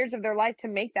 10 years of their life to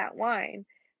make that wine.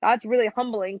 That's really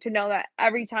humbling to know that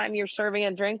every time you're serving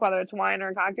a drink, whether it's wine or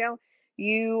a cocktail,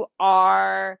 you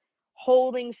are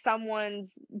holding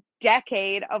someone's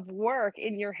decade of work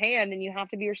in your hand, and you have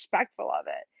to be respectful of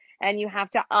it. And you have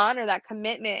to honor that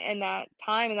commitment and that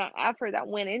time and that effort that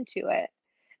went into it.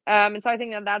 And so I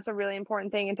think that that's a really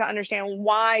important thing, and to understand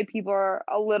why people are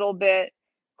a little bit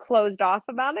closed off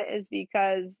about it is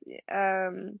because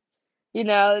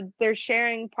they're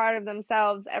sharing part of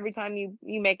themselves every time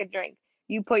you make a drink.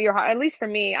 You put your heart, at least for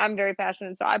me, I'm very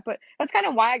passionate. So that's kind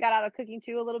of why I got out of cooking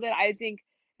too a little bit. I think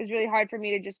it's really hard for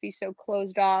me to just be so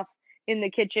closed off in the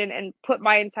kitchen and put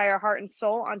my entire heart and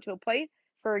soul onto a plate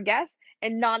for a guest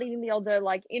and not even be able to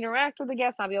like interact with the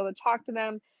guest, not be able to talk to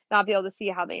them, not be able to see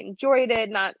how they enjoyed it,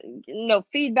 not no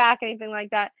feedback, anything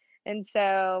like that. And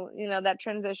so, that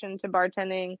transition to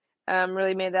bartending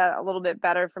really made that a little bit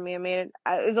better for me. It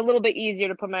was a little bit easier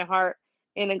to put my heart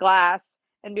in a glass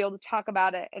and be able to talk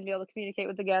about it and be able to communicate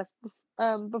with the guests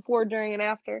before, during, and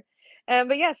after.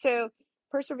 But yeah, so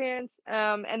perseverance.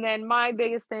 And then my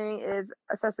biggest thing is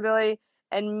accessibility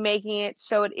and making it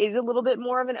so it is a little bit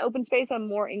more of an open space, a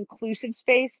more inclusive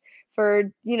space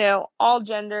for, all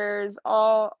genders,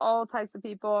 all types of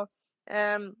people.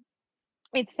 Um,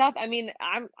 it's tough. I mean,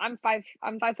 I'm 5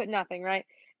 foot nothing, right?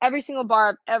 Every single bar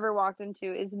I've ever walked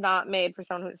into is not made for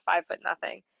someone who's 5 foot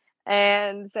nothing.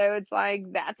 And so it's like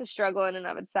that's a struggle in and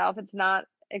of itself. It's not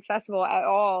accessible at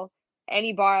all.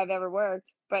 Any bar I've ever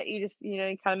worked, but you just, you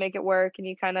kind of make it work, and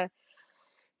you kind of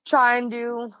try and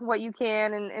do what you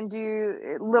can, and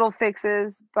do little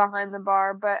fixes behind the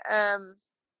bar. But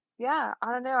yeah,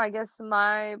 I don't know. I guess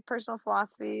my personal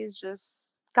philosophy is just,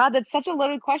 God, that's such a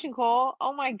loaded question, Cole.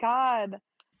 Oh my God.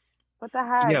 What the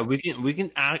Yeah,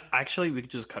 heck? actually we can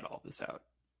just cut all this out.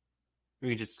 We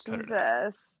can just cut it out.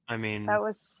 Jesus. I mean, That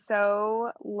was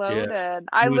so yeah, loaded. it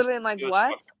I was literally am like, it was what?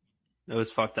 fucked, it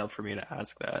was fucked up for me to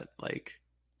ask that. Like,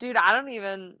 Dude, I don't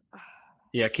even.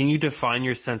 yeah, can you define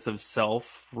your sense of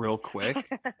self real quick?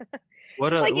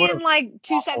 Just like What a in like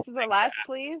two awful sentences or thing to less, ask.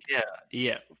 please. Yeah,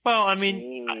 yeah. Well, I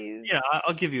mean, Jeez. yeah,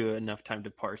 I'll give you enough time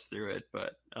to parse through it,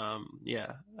 but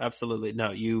yeah, absolutely.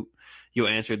 No, you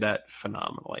answered that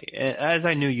phenomenally, as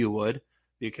I knew you would,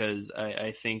 because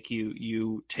I think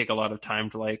you take a lot of time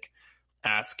to like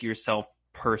ask yourself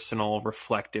personal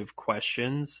reflective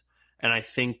questions. And I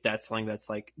think that's something that's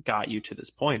like got you to this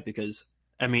point, because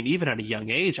I mean, even at a young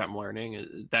age, I'm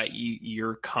learning that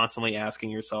you're constantly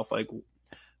asking yourself, like,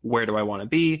 where do I want to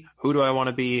be? Who do I want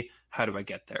to be? How do I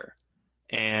get there?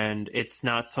 And it's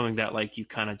not something that like you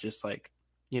kind of just like,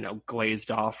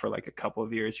 glazed off for like a couple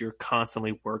of years. You're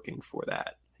constantly working for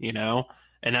that,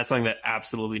 and that's something that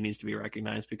absolutely needs to be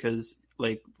recognized, because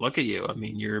like, look at you. I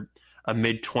mean, you're a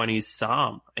mid-20s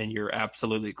Psalm and you're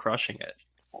absolutely crushing it,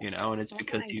 and it's Oh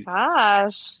because my you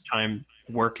gosh. time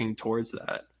working towards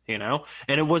that, and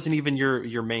it wasn't even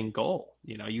your main goal,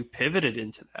 you pivoted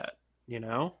into that,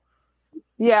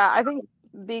 Yeah, I think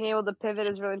being able to pivot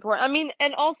is really important. I mean,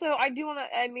 and also I do want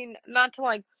to, I mean, not to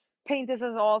like paint this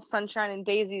as all sunshine and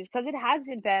daisies, because it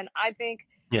hasn't been. I think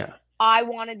Yeah. I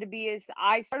wanted to be as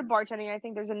I started bartending. I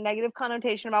think there's a negative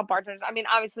connotation about bartenders. I mean,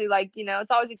 obviously, like, it's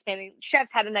always expanding.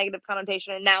 Chefs had a negative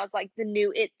connotation, and now it's like the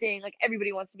new it thing. Like,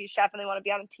 everybody wants to be a chef and they want to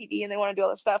be on TV and they want to do all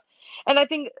this stuff. And I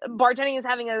think bartending is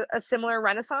having a similar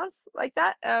renaissance like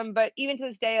that. But even to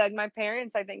this day, like, my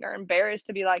parents, I think, are embarrassed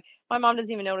to be like, my mom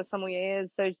doesn't even know what a sommelier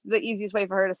is. So the easiest way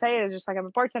for her to say it is just like, I'm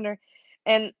a bartender.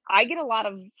 And I get a lot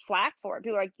of flack for it.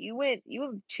 People are like, you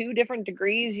have two different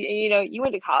degrees, you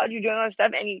went to college, you're doing all this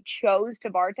stuff, and you chose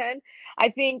to bartend. I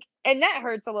think, and that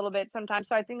hurts a little bit sometimes.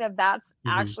 So I think that that's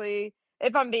Hmm. actually,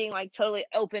 if I'm being like totally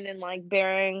open and like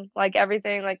bearing like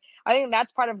everything, like I think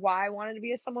that's part of why I wanted to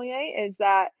be a sommelier, is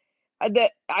that I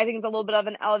think it's a little bit of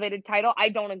an elevated title. I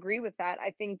don't agree with that. I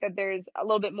think that there's a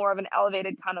little bit more of an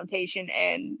elevated connotation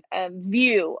and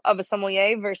view of a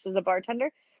sommelier versus a bartender.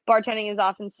 Bartending is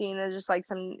often seen as just like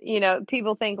some,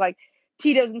 people think like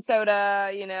Tito's and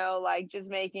soda, like just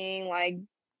making like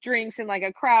drinks in like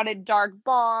a crowded dark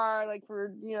bar, like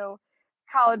for,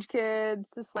 college kids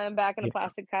to slam back in a Yeah.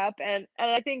 plastic cup. And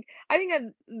I think that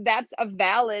that's a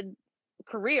valid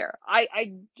career. I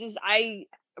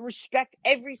respect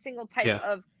every single type Yeah.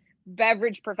 of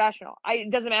beverage professional.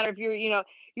 It doesn't matter if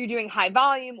you're doing high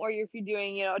volume, or if you're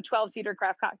doing, a 12-seater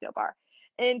craft cocktail bar.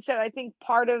 And so I think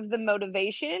part of the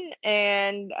motivation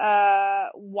and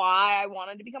why I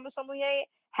wanted to become a sommelier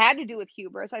had to do with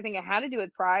hubris. I think it had to do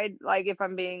with pride. Like, if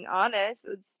I'm being honest,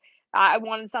 I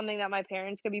wanted something that my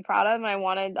parents could be proud of, and I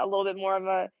wanted a little bit more of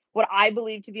a what I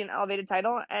believe to be an elevated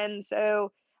title. And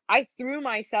so I threw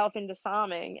myself into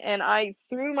somming, and I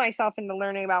threw myself into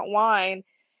learning about wine,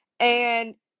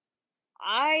 and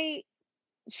I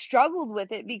struggled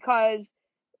with it because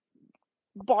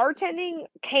bartending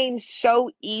came so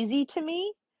easy to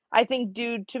me. I think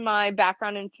due to my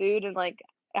background in food and like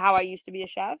how I used to be a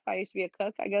chef. I used to be a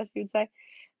cook, I guess you'd say.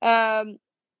 Um,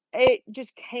 it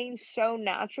just came so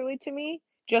naturally to me,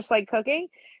 just like cooking.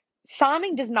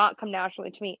 Somming does not come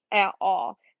naturally to me at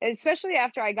all, especially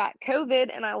after I got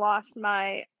COVID and I lost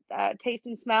my taste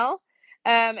and smell.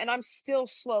 And I'm still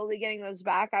slowly getting those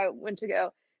back. I went to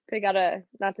go pick out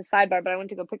not to sidebar, but I went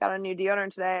to go pick out a new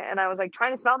deodorant today, and I was like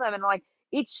trying to smell them, and like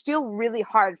it's still really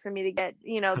hard for me to get,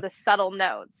 the subtle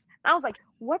notes. And I was like,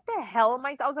 what the hell am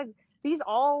I was like, these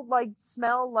all like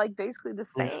smell like basically the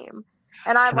Yeah. same.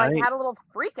 And I Can like I had a little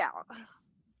freak out.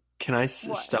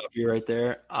 What? stop you right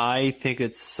there? I think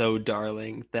it's so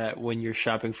darling that when you're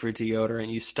shopping for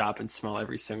deodorant, you stop and smell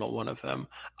every single one of them.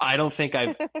 I don't think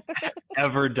I've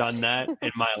ever done that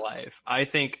in my life. I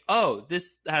think, oh,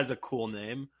 this has a cool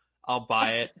name. I'll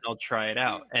buy it and I'll try it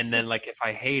out. And then, like, if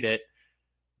I hate it,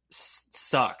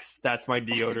 sucks. That's my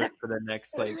deodorant for the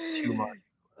next like 2 months.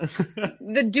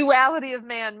 The duality of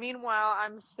man. Meanwhile,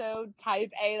 I'm so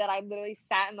type A that I literally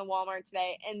sat in the Walmart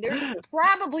today, and there's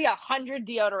probably 100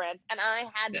 deodorants, and I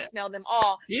had to smell them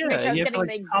all to Yeah, make sure I and was you have to getting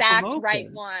like the pop them exact right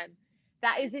open. one.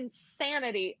 That is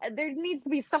insanity. There needs to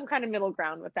be some kind of middle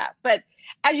ground with that. But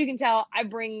as you can tell, I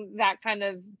bring that kind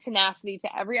of tenacity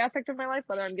to every aspect of my life,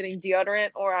 whether I'm getting deodorant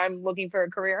or I'm looking for a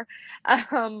career.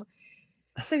 Um,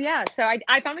 so yeah, so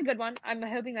I found a good one. I'm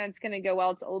hoping that it's gonna go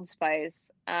well. It's Old Spice.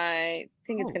 I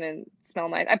think it's Oh, gonna smell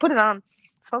nice. I put it on. It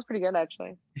smells pretty good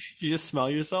actually. you just smell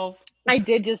yourself? I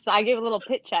gave a little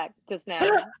pit check just now.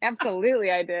 Absolutely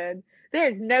I did.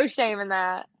 There's no shame in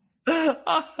that.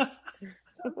 I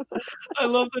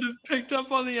love that it picked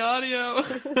up on the audio.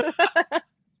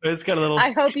 It's got a little.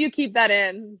 I hope you keep that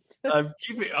in. I'm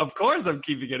keeping. Of course, I'm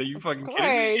keeping it. Are you Of fucking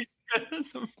kidding me?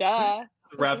 course. Duh.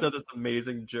 Wrapped up this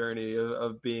amazing journey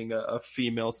of being a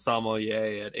female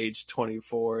sommelier at age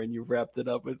 24, and you wrapped it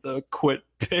up with a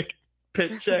pit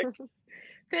check.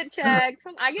 Pit check.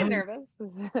 I get nervous.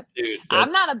 Dude, I'm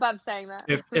that's not above saying that.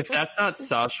 if that's not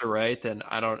Sasha Wright, then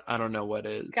I don't know what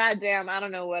is. God damn, I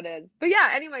don't know what is. But yeah,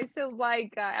 anyway, so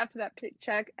like after that pit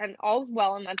check, and all's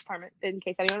well in that department, in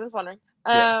case anyone was wondering.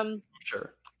 Yeah,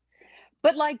 sure.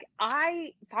 But, like,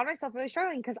 I found myself really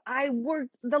struggling because I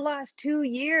worked the last 2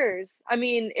 years. I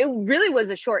mean, it really was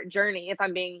a short journey, if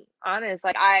I'm being honest.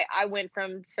 Like, I went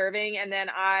from serving, and then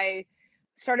I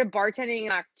started bartending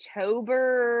in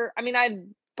October. I mean, I'd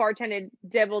bartended,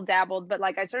 dibble-dabbled, but,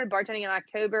 like, I started bartending in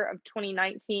October of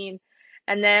 2019,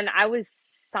 and then I was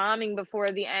somming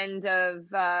before the end of,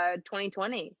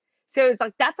 2020. So it's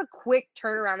like, that's a quick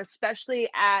turnaround, especially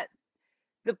at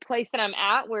the place that I'm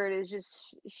at where it is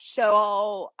just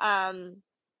so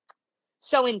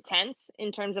intense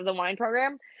in terms of the wine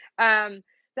program,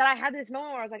 that I had this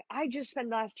moment where I was like, I just spent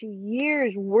the last 2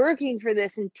 years working for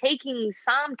this and taking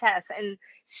SOM tests and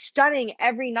studying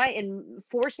every night and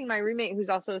forcing my roommate, who's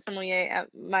also a sommelier at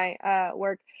my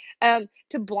work,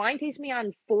 to blind taste me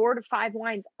on 4 to 5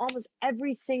 wines almost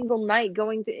every single night,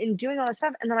 going to and doing all this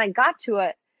stuff. And then I got to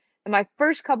it, and my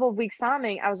first couple of weeks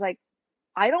somming, I was like,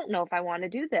 I don't know if I want to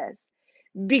do this,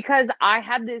 because I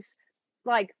had this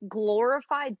like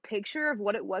glorified picture of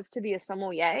what it was to be a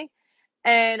sommelier.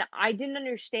 And I didn't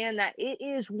understand that it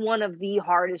is one of the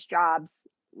hardest jobs,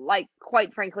 like,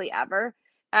 quite frankly, ever.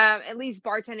 At least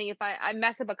bartending, if I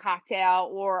mess up a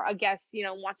cocktail or a guest,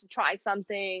 wants to try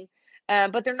something,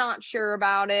 but they're not sure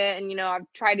about it. And,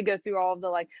 I've tried to go through all of the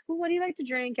like, well, what do you like to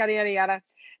drink? Yada, yada,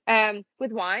 yada.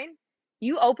 With wine,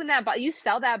 you open that bottle, you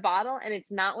sell that bottle, and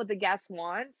it's not what the guest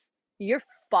wants, you're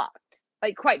fucked.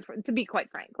 Like, to be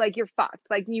quite frank, like, you're fucked.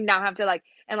 Like, you now have to, like,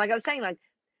 and like I was saying, like,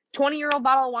 20-year-old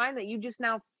bottle of wine that you just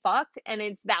now fucked,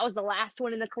 and that was the last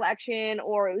one in the collection,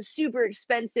 or it was super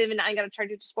expensive and now you got to charge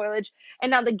it to spoilage,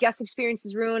 and now the guest experience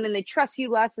is ruined and they trust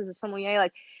you less as a sommelier.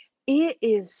 Like, it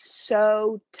is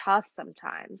so tough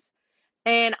sometimes.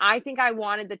 And I think I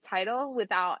wanted the title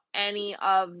without any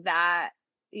of that,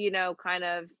 kind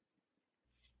of,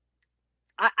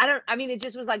 I don't, I mean, it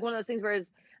just was like one of those things where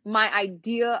my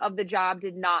idea of the job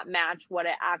did not match what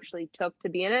it actually took to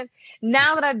be in it.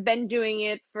 Now that I've been doing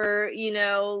it for,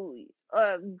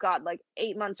 God, like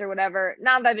 8 months or whatever,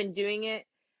 now that I've been doing it,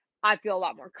 I feel a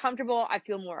lot more comfortable. I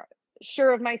feel more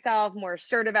sure of myself, more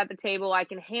assertive at the table. I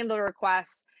can handle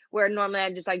requests where normally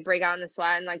I just like break out in a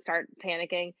sweat and like start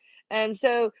panicking. And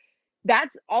so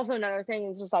that's also another thing,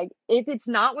 is just like, if it's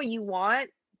not what you want,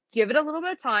 give it a little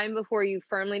bit of time before you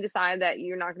firmly decide that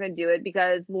you're not going to do it.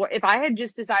 Because if I had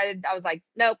just decided, I was like,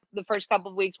 nope, the first couple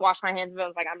of weeks, wash my hands of it, I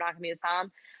was like, I'm not going to be a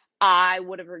som, I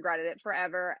would have regretted it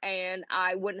forever. And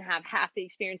I wouldn't have half the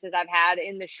experiences I've had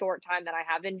in the short time that I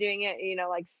have been doing it,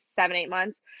 like 7, 8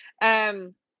 months.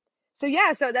 So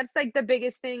yeah, so that's like the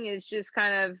biggest thing, is just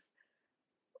kind of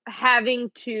having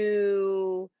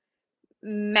to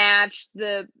match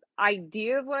the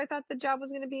idea of what I thought the job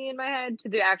was going to be in my head to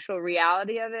the actual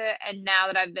reality of it. And now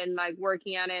that I've been like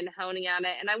working on it and honing on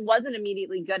it, and I wasn't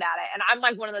immediately good at it. And I'm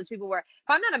like one of those people where if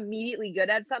I'm not immediately good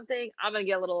at something, I'm going to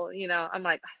get a little, I'm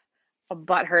like a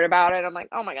butt hurt about it. I'm like,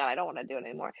 oh my God, I don't want to do it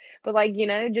anymore. But like,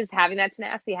 just having that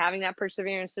tenacity, having that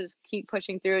perseverance to just keep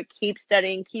pushing through it, keep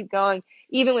studying, keep going.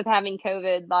 Even with having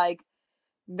COVID, like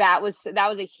that was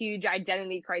a huge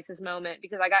identity crisis moment,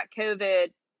 because I got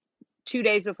COVID 2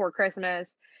 days before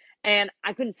Christmas, and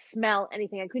I couldn't smell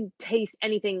anything. I couldn't taste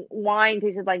anything. Wine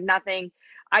tasted like nothing.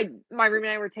 My roommate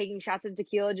and I were taking shots of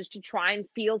tequila just to try and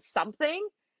feel something,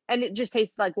 and it just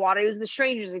tasted like water. It was the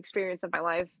strangest experience of my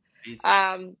life. Jesus.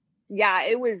 Yeah,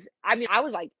 it was. I mean, I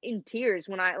was like in tears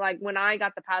when I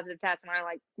got the positive test and I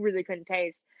like really couldn't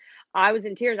taste. I was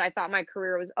in tears. I thought my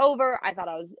career was over. I thought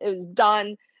it was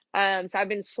done. So I've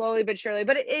been slowly but surely,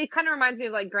 but it kind of reminds me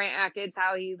of like Grant Achatz,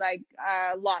 how he like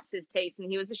lost his taste and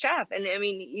he was a chef, and I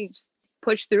mean, you just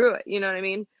push through it, you know what I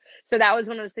mean? So that was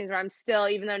one of those things where I'm still,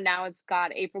 even though now it's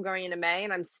got April going into May,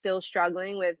 and I'm still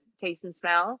struggling with taste and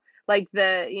smell, like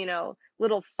the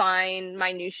little fine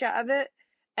minutia of it,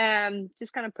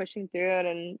 just kind of pushing through it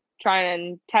and trying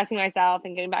and testing myself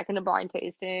and getting back into blind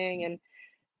tasting and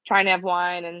trying to have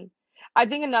wine. And I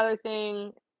think another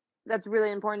thing that's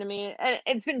really important to me, and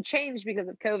it's been changed because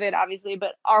of COVID, obviously,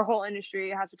 but our whole industry,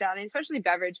 hospitality, especially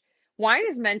beverage, wine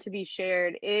is meant to be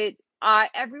shared.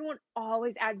 Everyone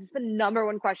always asks, the number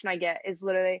one question I get is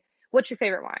literally, what's your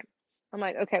favorite wine? I'm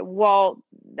like, okay, well,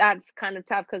 that's kind of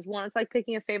tough, because one, it's like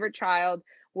picking a favorite child.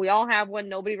 We all have one.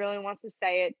 Nobody really wants to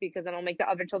say it because it'll make the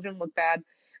other children look bad.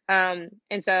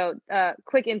 And so,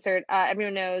 quick insert,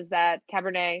 everyone knows that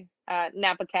Cabernet,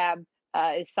 Napa Cab,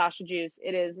 is Sasha Juice.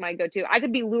 It is my go-to. I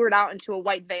could be lured out into a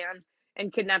white van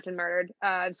and kidnapped and murdered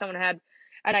if someone had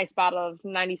a nice bottle of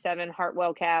 97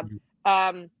 Hartwell Cab.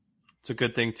 It's a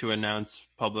good thing to announce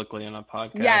publicly on a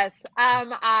podcast. Yes.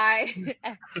 I'm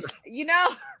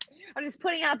just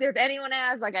putting out there, if anyone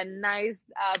has like a nice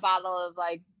bottle of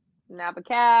like Napa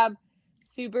Cab,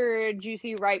 super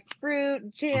juicy ripe fruit, Hmm.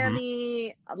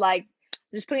 jammy, like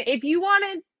just putting. If you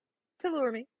wanted to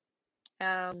lure me,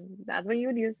 that's what you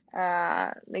would use.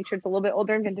 Make sure it's a little bit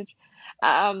older and vintage.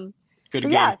 Um, Good but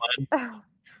game yeah, plan.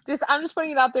 just I'm just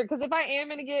putting it out there because if I am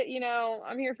gonna get,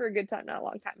 I'm here for a good time, not a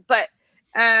long time. But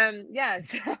yeah.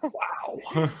 So,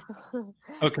 Wow.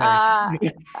 Okay.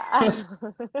 uh,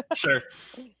 Sure.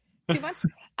 too much.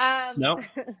 Um, No,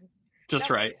 just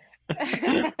nope. right.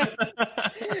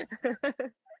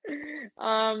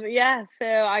 Yeah. So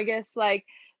I guess like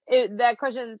that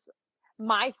question's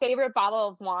my favorite bottle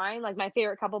of wine, like my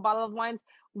favorite couple bottle of wines,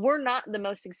 were not the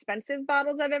most expensive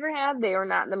bottles I've ever had. They were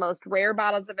not the most rare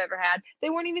bottles I've ever had. They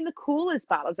weren't even the coolest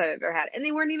bottles I've ever had. And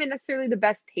they weren't even necessarily the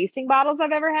best tasting bottles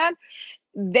I've ever had.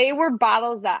 They were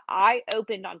bottles that I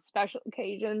opened on special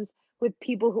occasions with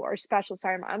people who are special.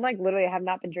 Sorry, I'm like literally I have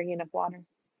not been drinking enough water.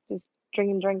 Just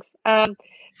drinking drinks.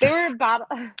 They were a bottle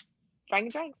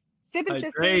drinking drinks. Sipping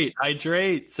sisters. Hydrate,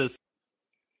 hydrate, sis.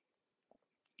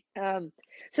 Um,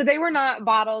 so they were not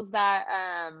bottles that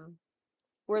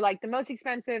were like the most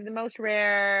expensive, the most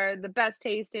rare, the best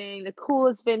tasting, the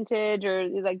coolest vintage, or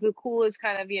like the coolest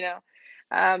kind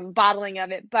of, bottling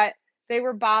of it. But they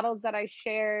were bottles that I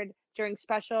shared during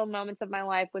special moments of my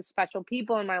life with special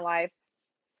people in my life.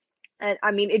 And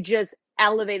I mean, it just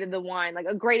elevated the wine. Like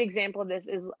a great example of this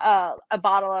is a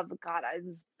bottle of, God, it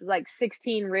was like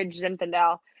 16 Ridge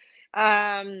Zinfandel.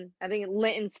 I think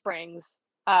Linton Springs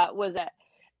was it.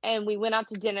 And we went out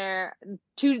to dinner.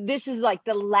 This is like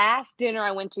the last dinner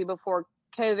I went to before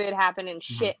COVID happened and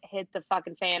Mhm. shit hit the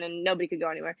fucking fan and nobody could go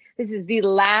anywhere. This is the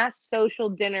last social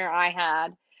dinner I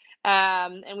had.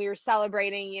 And we were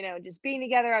celebrating, just being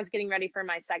together. I was getting ready for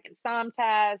my second SOM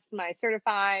test, my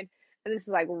certified. And this is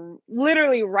like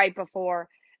literally right before.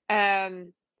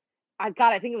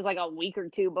 I think it was like a week or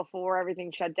two before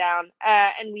everything shut down.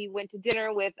 And we went to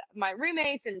dinner with my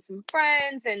roommates and some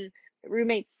friends and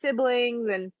roommates' siblings,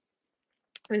 and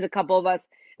there's a couple of us.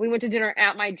 We went to dinner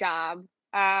at my job,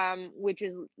 which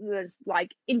is this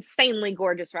like insanely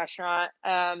gorgeous restaurant.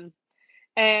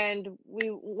 And we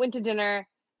went to dinner.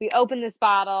 We opened this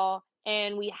bottle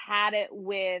and we had it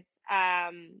with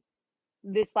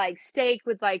this like steak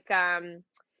with like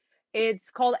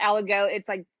it's called Aligo. It's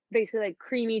like basically like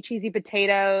creamy, cheesy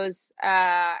potatoes,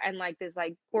 and like this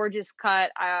like gorgeous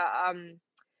cut,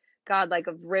 God, like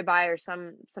of ribeye or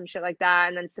some shit like that,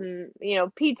 and then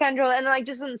some pea tendril, and then like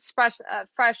just some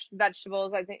fresh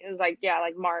vegetables. I think it was like yeah,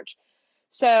 like March.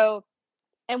 So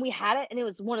and we had it, and it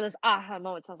was one of those aha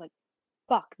moments. I was like,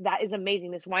 fuck, that is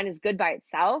amazing. This wine is good by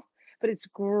itself, but it's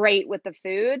great with the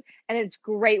food and it's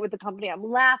great with the company. I'm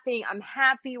laughing. I'm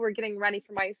happy. We're getting ready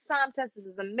for my SOM test. This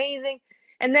is amazing.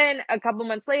 And then a couple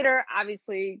months later,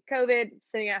 obviously COVID,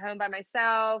 sitting at home by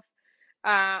myself.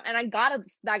 And I got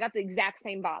the exact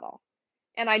same bottle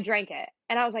and I drank it.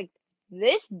 And I was like,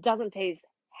 this doesn't taste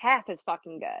half as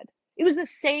fucking good. It was the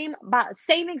same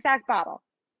exact bottle.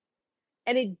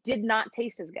 And it did not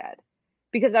taste as good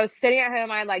because I was sitting at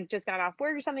home. I like just got off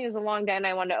work or something. It was a long day and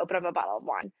I wanted to open up a bottle of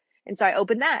wine. And so I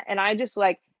opened that and I just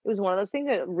like, it was one of those things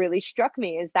that really struck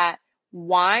me is that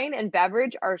wine and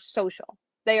beverage are social.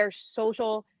 They are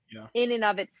social Yeah. in and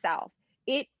of itself.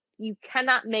 You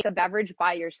cannot make a beverage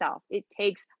by yourself. It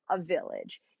takes a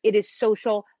village. It is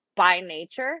social by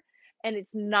nature and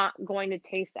it's not going to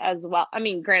taste as well. I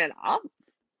mean, granted,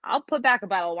 I'll put back a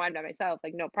bottle of wine by myself,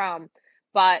 like no problem.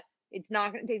 But it's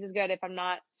not going to taste as good if I'm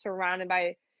not surrounded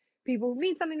by people who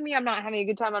mean something to me. I'm not having a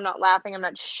good time. I'm not laughing. I'm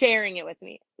not sharing it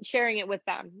sharing it with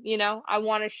them. I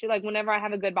want to like whenever I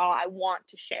have a good bottle, I want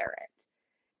to share it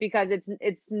because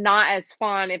it's not as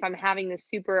fun if I'm having this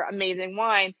super amazing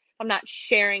wine. I'm not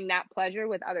sharing that pleasure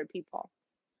with other people.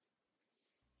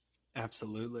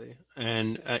 Absolutely.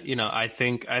 And I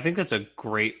think that's a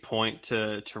great point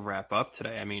to wrap up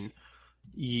today. I mean,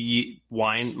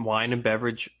 wine and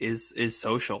beverage is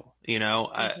social.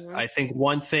 Mm-hmm. I think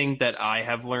one thing that I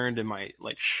have learned in my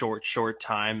like short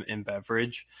time in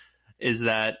beverage is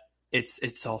that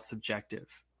it's all subjective.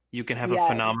 You can have a Yes.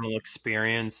 phenomenal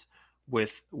experience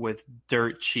with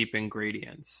dirt cheap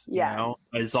ingredients, Yes.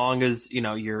 as long as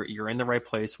you're in the right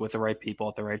place with the right people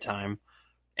at the right time,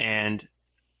 and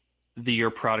your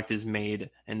product is made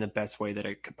in the best way that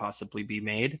it could possibly be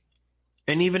made.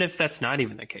 And even if that's not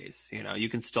even the case, you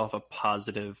can still have a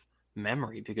positive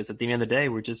memory because at the end of the day,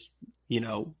 we're just,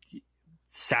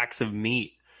 sacks of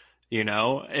meat.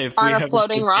 If On we a have a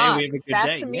floating good day, we rock. have a good Sacks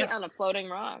day. of meat Yeah. on a floating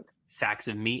rock. Sacks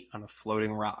of meat on a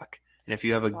floating rock. And if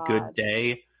you have a good God.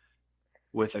 day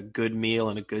with a good meal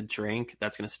and a good drink,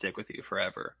 that's going to stick with you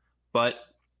forever. But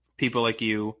people like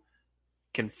you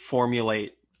can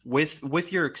formulate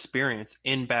with your experience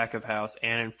in back of house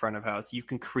and in front of house, you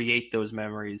can create those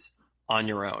memories on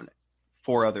your own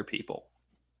for other people.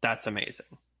 That's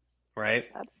amazing, right?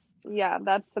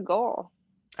 That's the goal.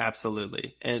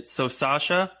 Absolutely. And so,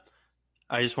 Sasha,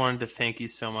 I just wanted to thank you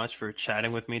so much for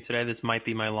chatting with me today. This might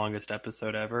be my longest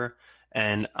episode ever,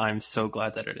 and I'm so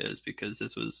glad that it is because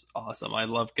this was awesome. I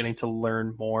love getting to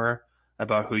learn more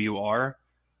about who you are,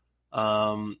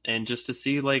 and just to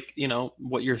see, like,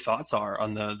 what your thoughts are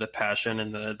on the passion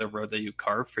and the road that you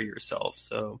carve for yourself.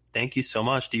 So thank you so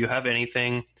much. Do you have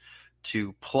anything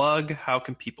to plug? How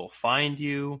can people find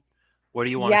you? What do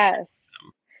you want to share Yes. with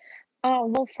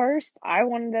them? Well, first, I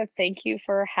wanted to thank you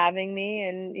for having me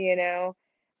and,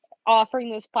 offering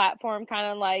this platform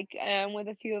kind of like with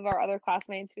a few of our other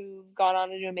classmates who've gone on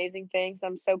to do amazing things.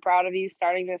 I'm so proud of you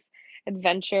starting this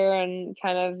adventure and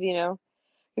kind of, you're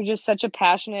just such a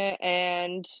passionate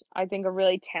and I think a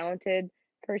really talented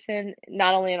person,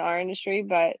 not only in our industry,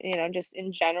 but, just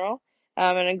in general.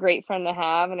 And a great friend to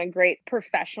have and a great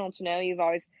professional to know. You've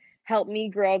always helped me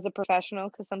grow as a professional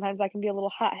because sometimes I can be a little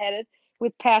hot headed.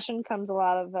 With passion comes a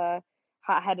lot of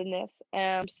hot headedness.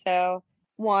 So,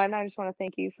 one, I just want to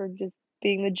thank you for just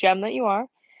being the gem that you are.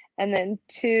 And then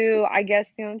two, I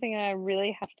guess the only thing I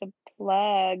really have to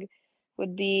plug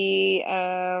would be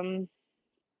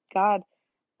God.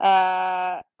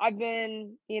 I've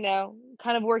been,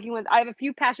 kind of working with, I have a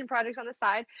few passion projects on the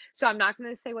side, so I'm not going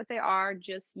to say what they are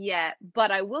just yet, but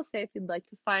I will say if you'd like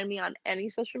to find me on any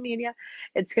social media,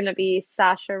 it's going to be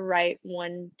Sasha Wright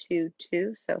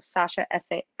 122. So Sasha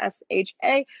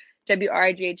SASHA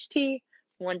WRIGHT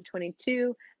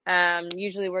 122.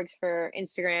 Usually works for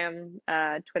Instagram,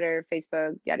 Twitter,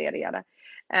 Facebook, yada, yada, yada.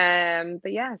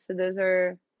 But yeah, so those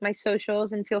are my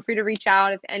socials and feel free to reach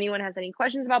out if anyone has any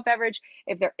questions about beverage,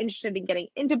 if they're interested in getting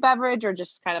into beverage or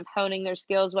just kind of honing their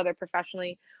skills, whether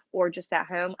professionally or just at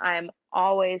home. I'm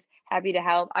always happy to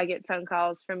help. I get phone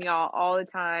calls from y'all all the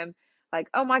time. Like,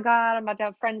 oh my God, I'm about to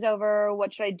have friends over.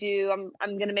 What should I do?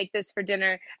 I'm gonna make this for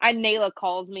dinner. Nayla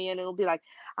calls me and it'll be like,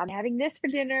 I'm having this for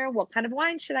dinner. What kind of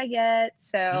wine should I get?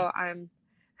 So I'm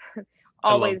I love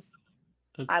always,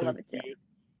 that. That's I so love it too. cute.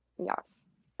 Yes.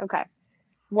 Okay.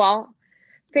 Well,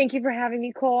 thank you for having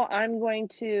me, Cole. I'm going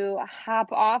to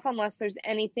hop off unless there's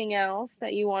anything else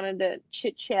that you wanted to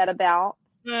chit chat about.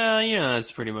 Well, that's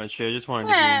pretty much it. I just wanted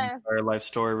to hear your Eh. entire life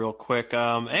story real quick.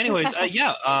 Anyways,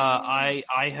 yeah,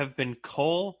 I have been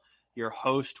Cole, your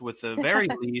host with the very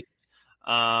least.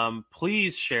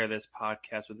 Please share this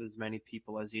podcast with as many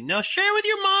people as you know. Share with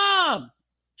your mom.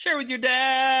 Share with your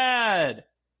dad.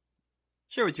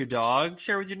 Share with your dog.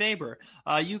 Share with your neighbor.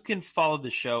 You can follow the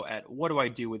show at What Do I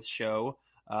Do With Show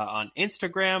on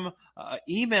Instagram.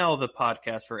 Email the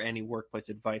podcast for any workplace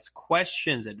advice,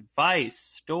 questions, advice,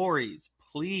 stories,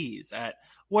 please, at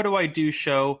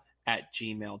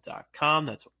whatdoidoshow@gmail.com.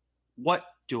 That's what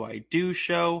do I do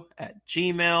show at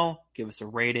Gmail. Give us a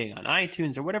rating on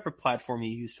iTunes or whatever platform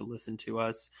you use to listen to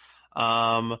us.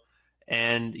 And,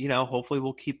 hopefully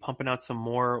we'll keep pumping out some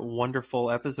more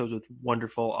wonderful episodes with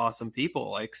wonderful, awesome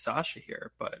people like Sasha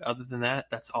here. But other than that,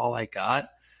 that's all I got.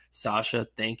 Sasha,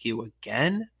 thank you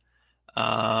again.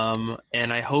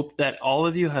 And I hope that all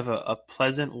of you have a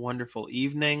pleasant, wonderful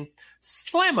evening.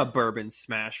 Slam a bourbon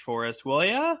smash for us, will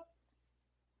ya?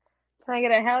 Can I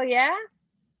get a hell yeah?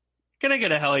 Can I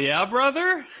get a hell yeah,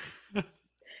 brother?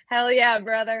 Hell yeah,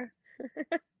 brother.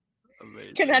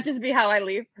 Amazing. Can that just be how I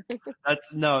leave?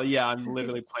 I'm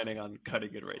literally planning on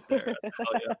cutting it right there.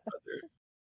 Hell yeah, brother.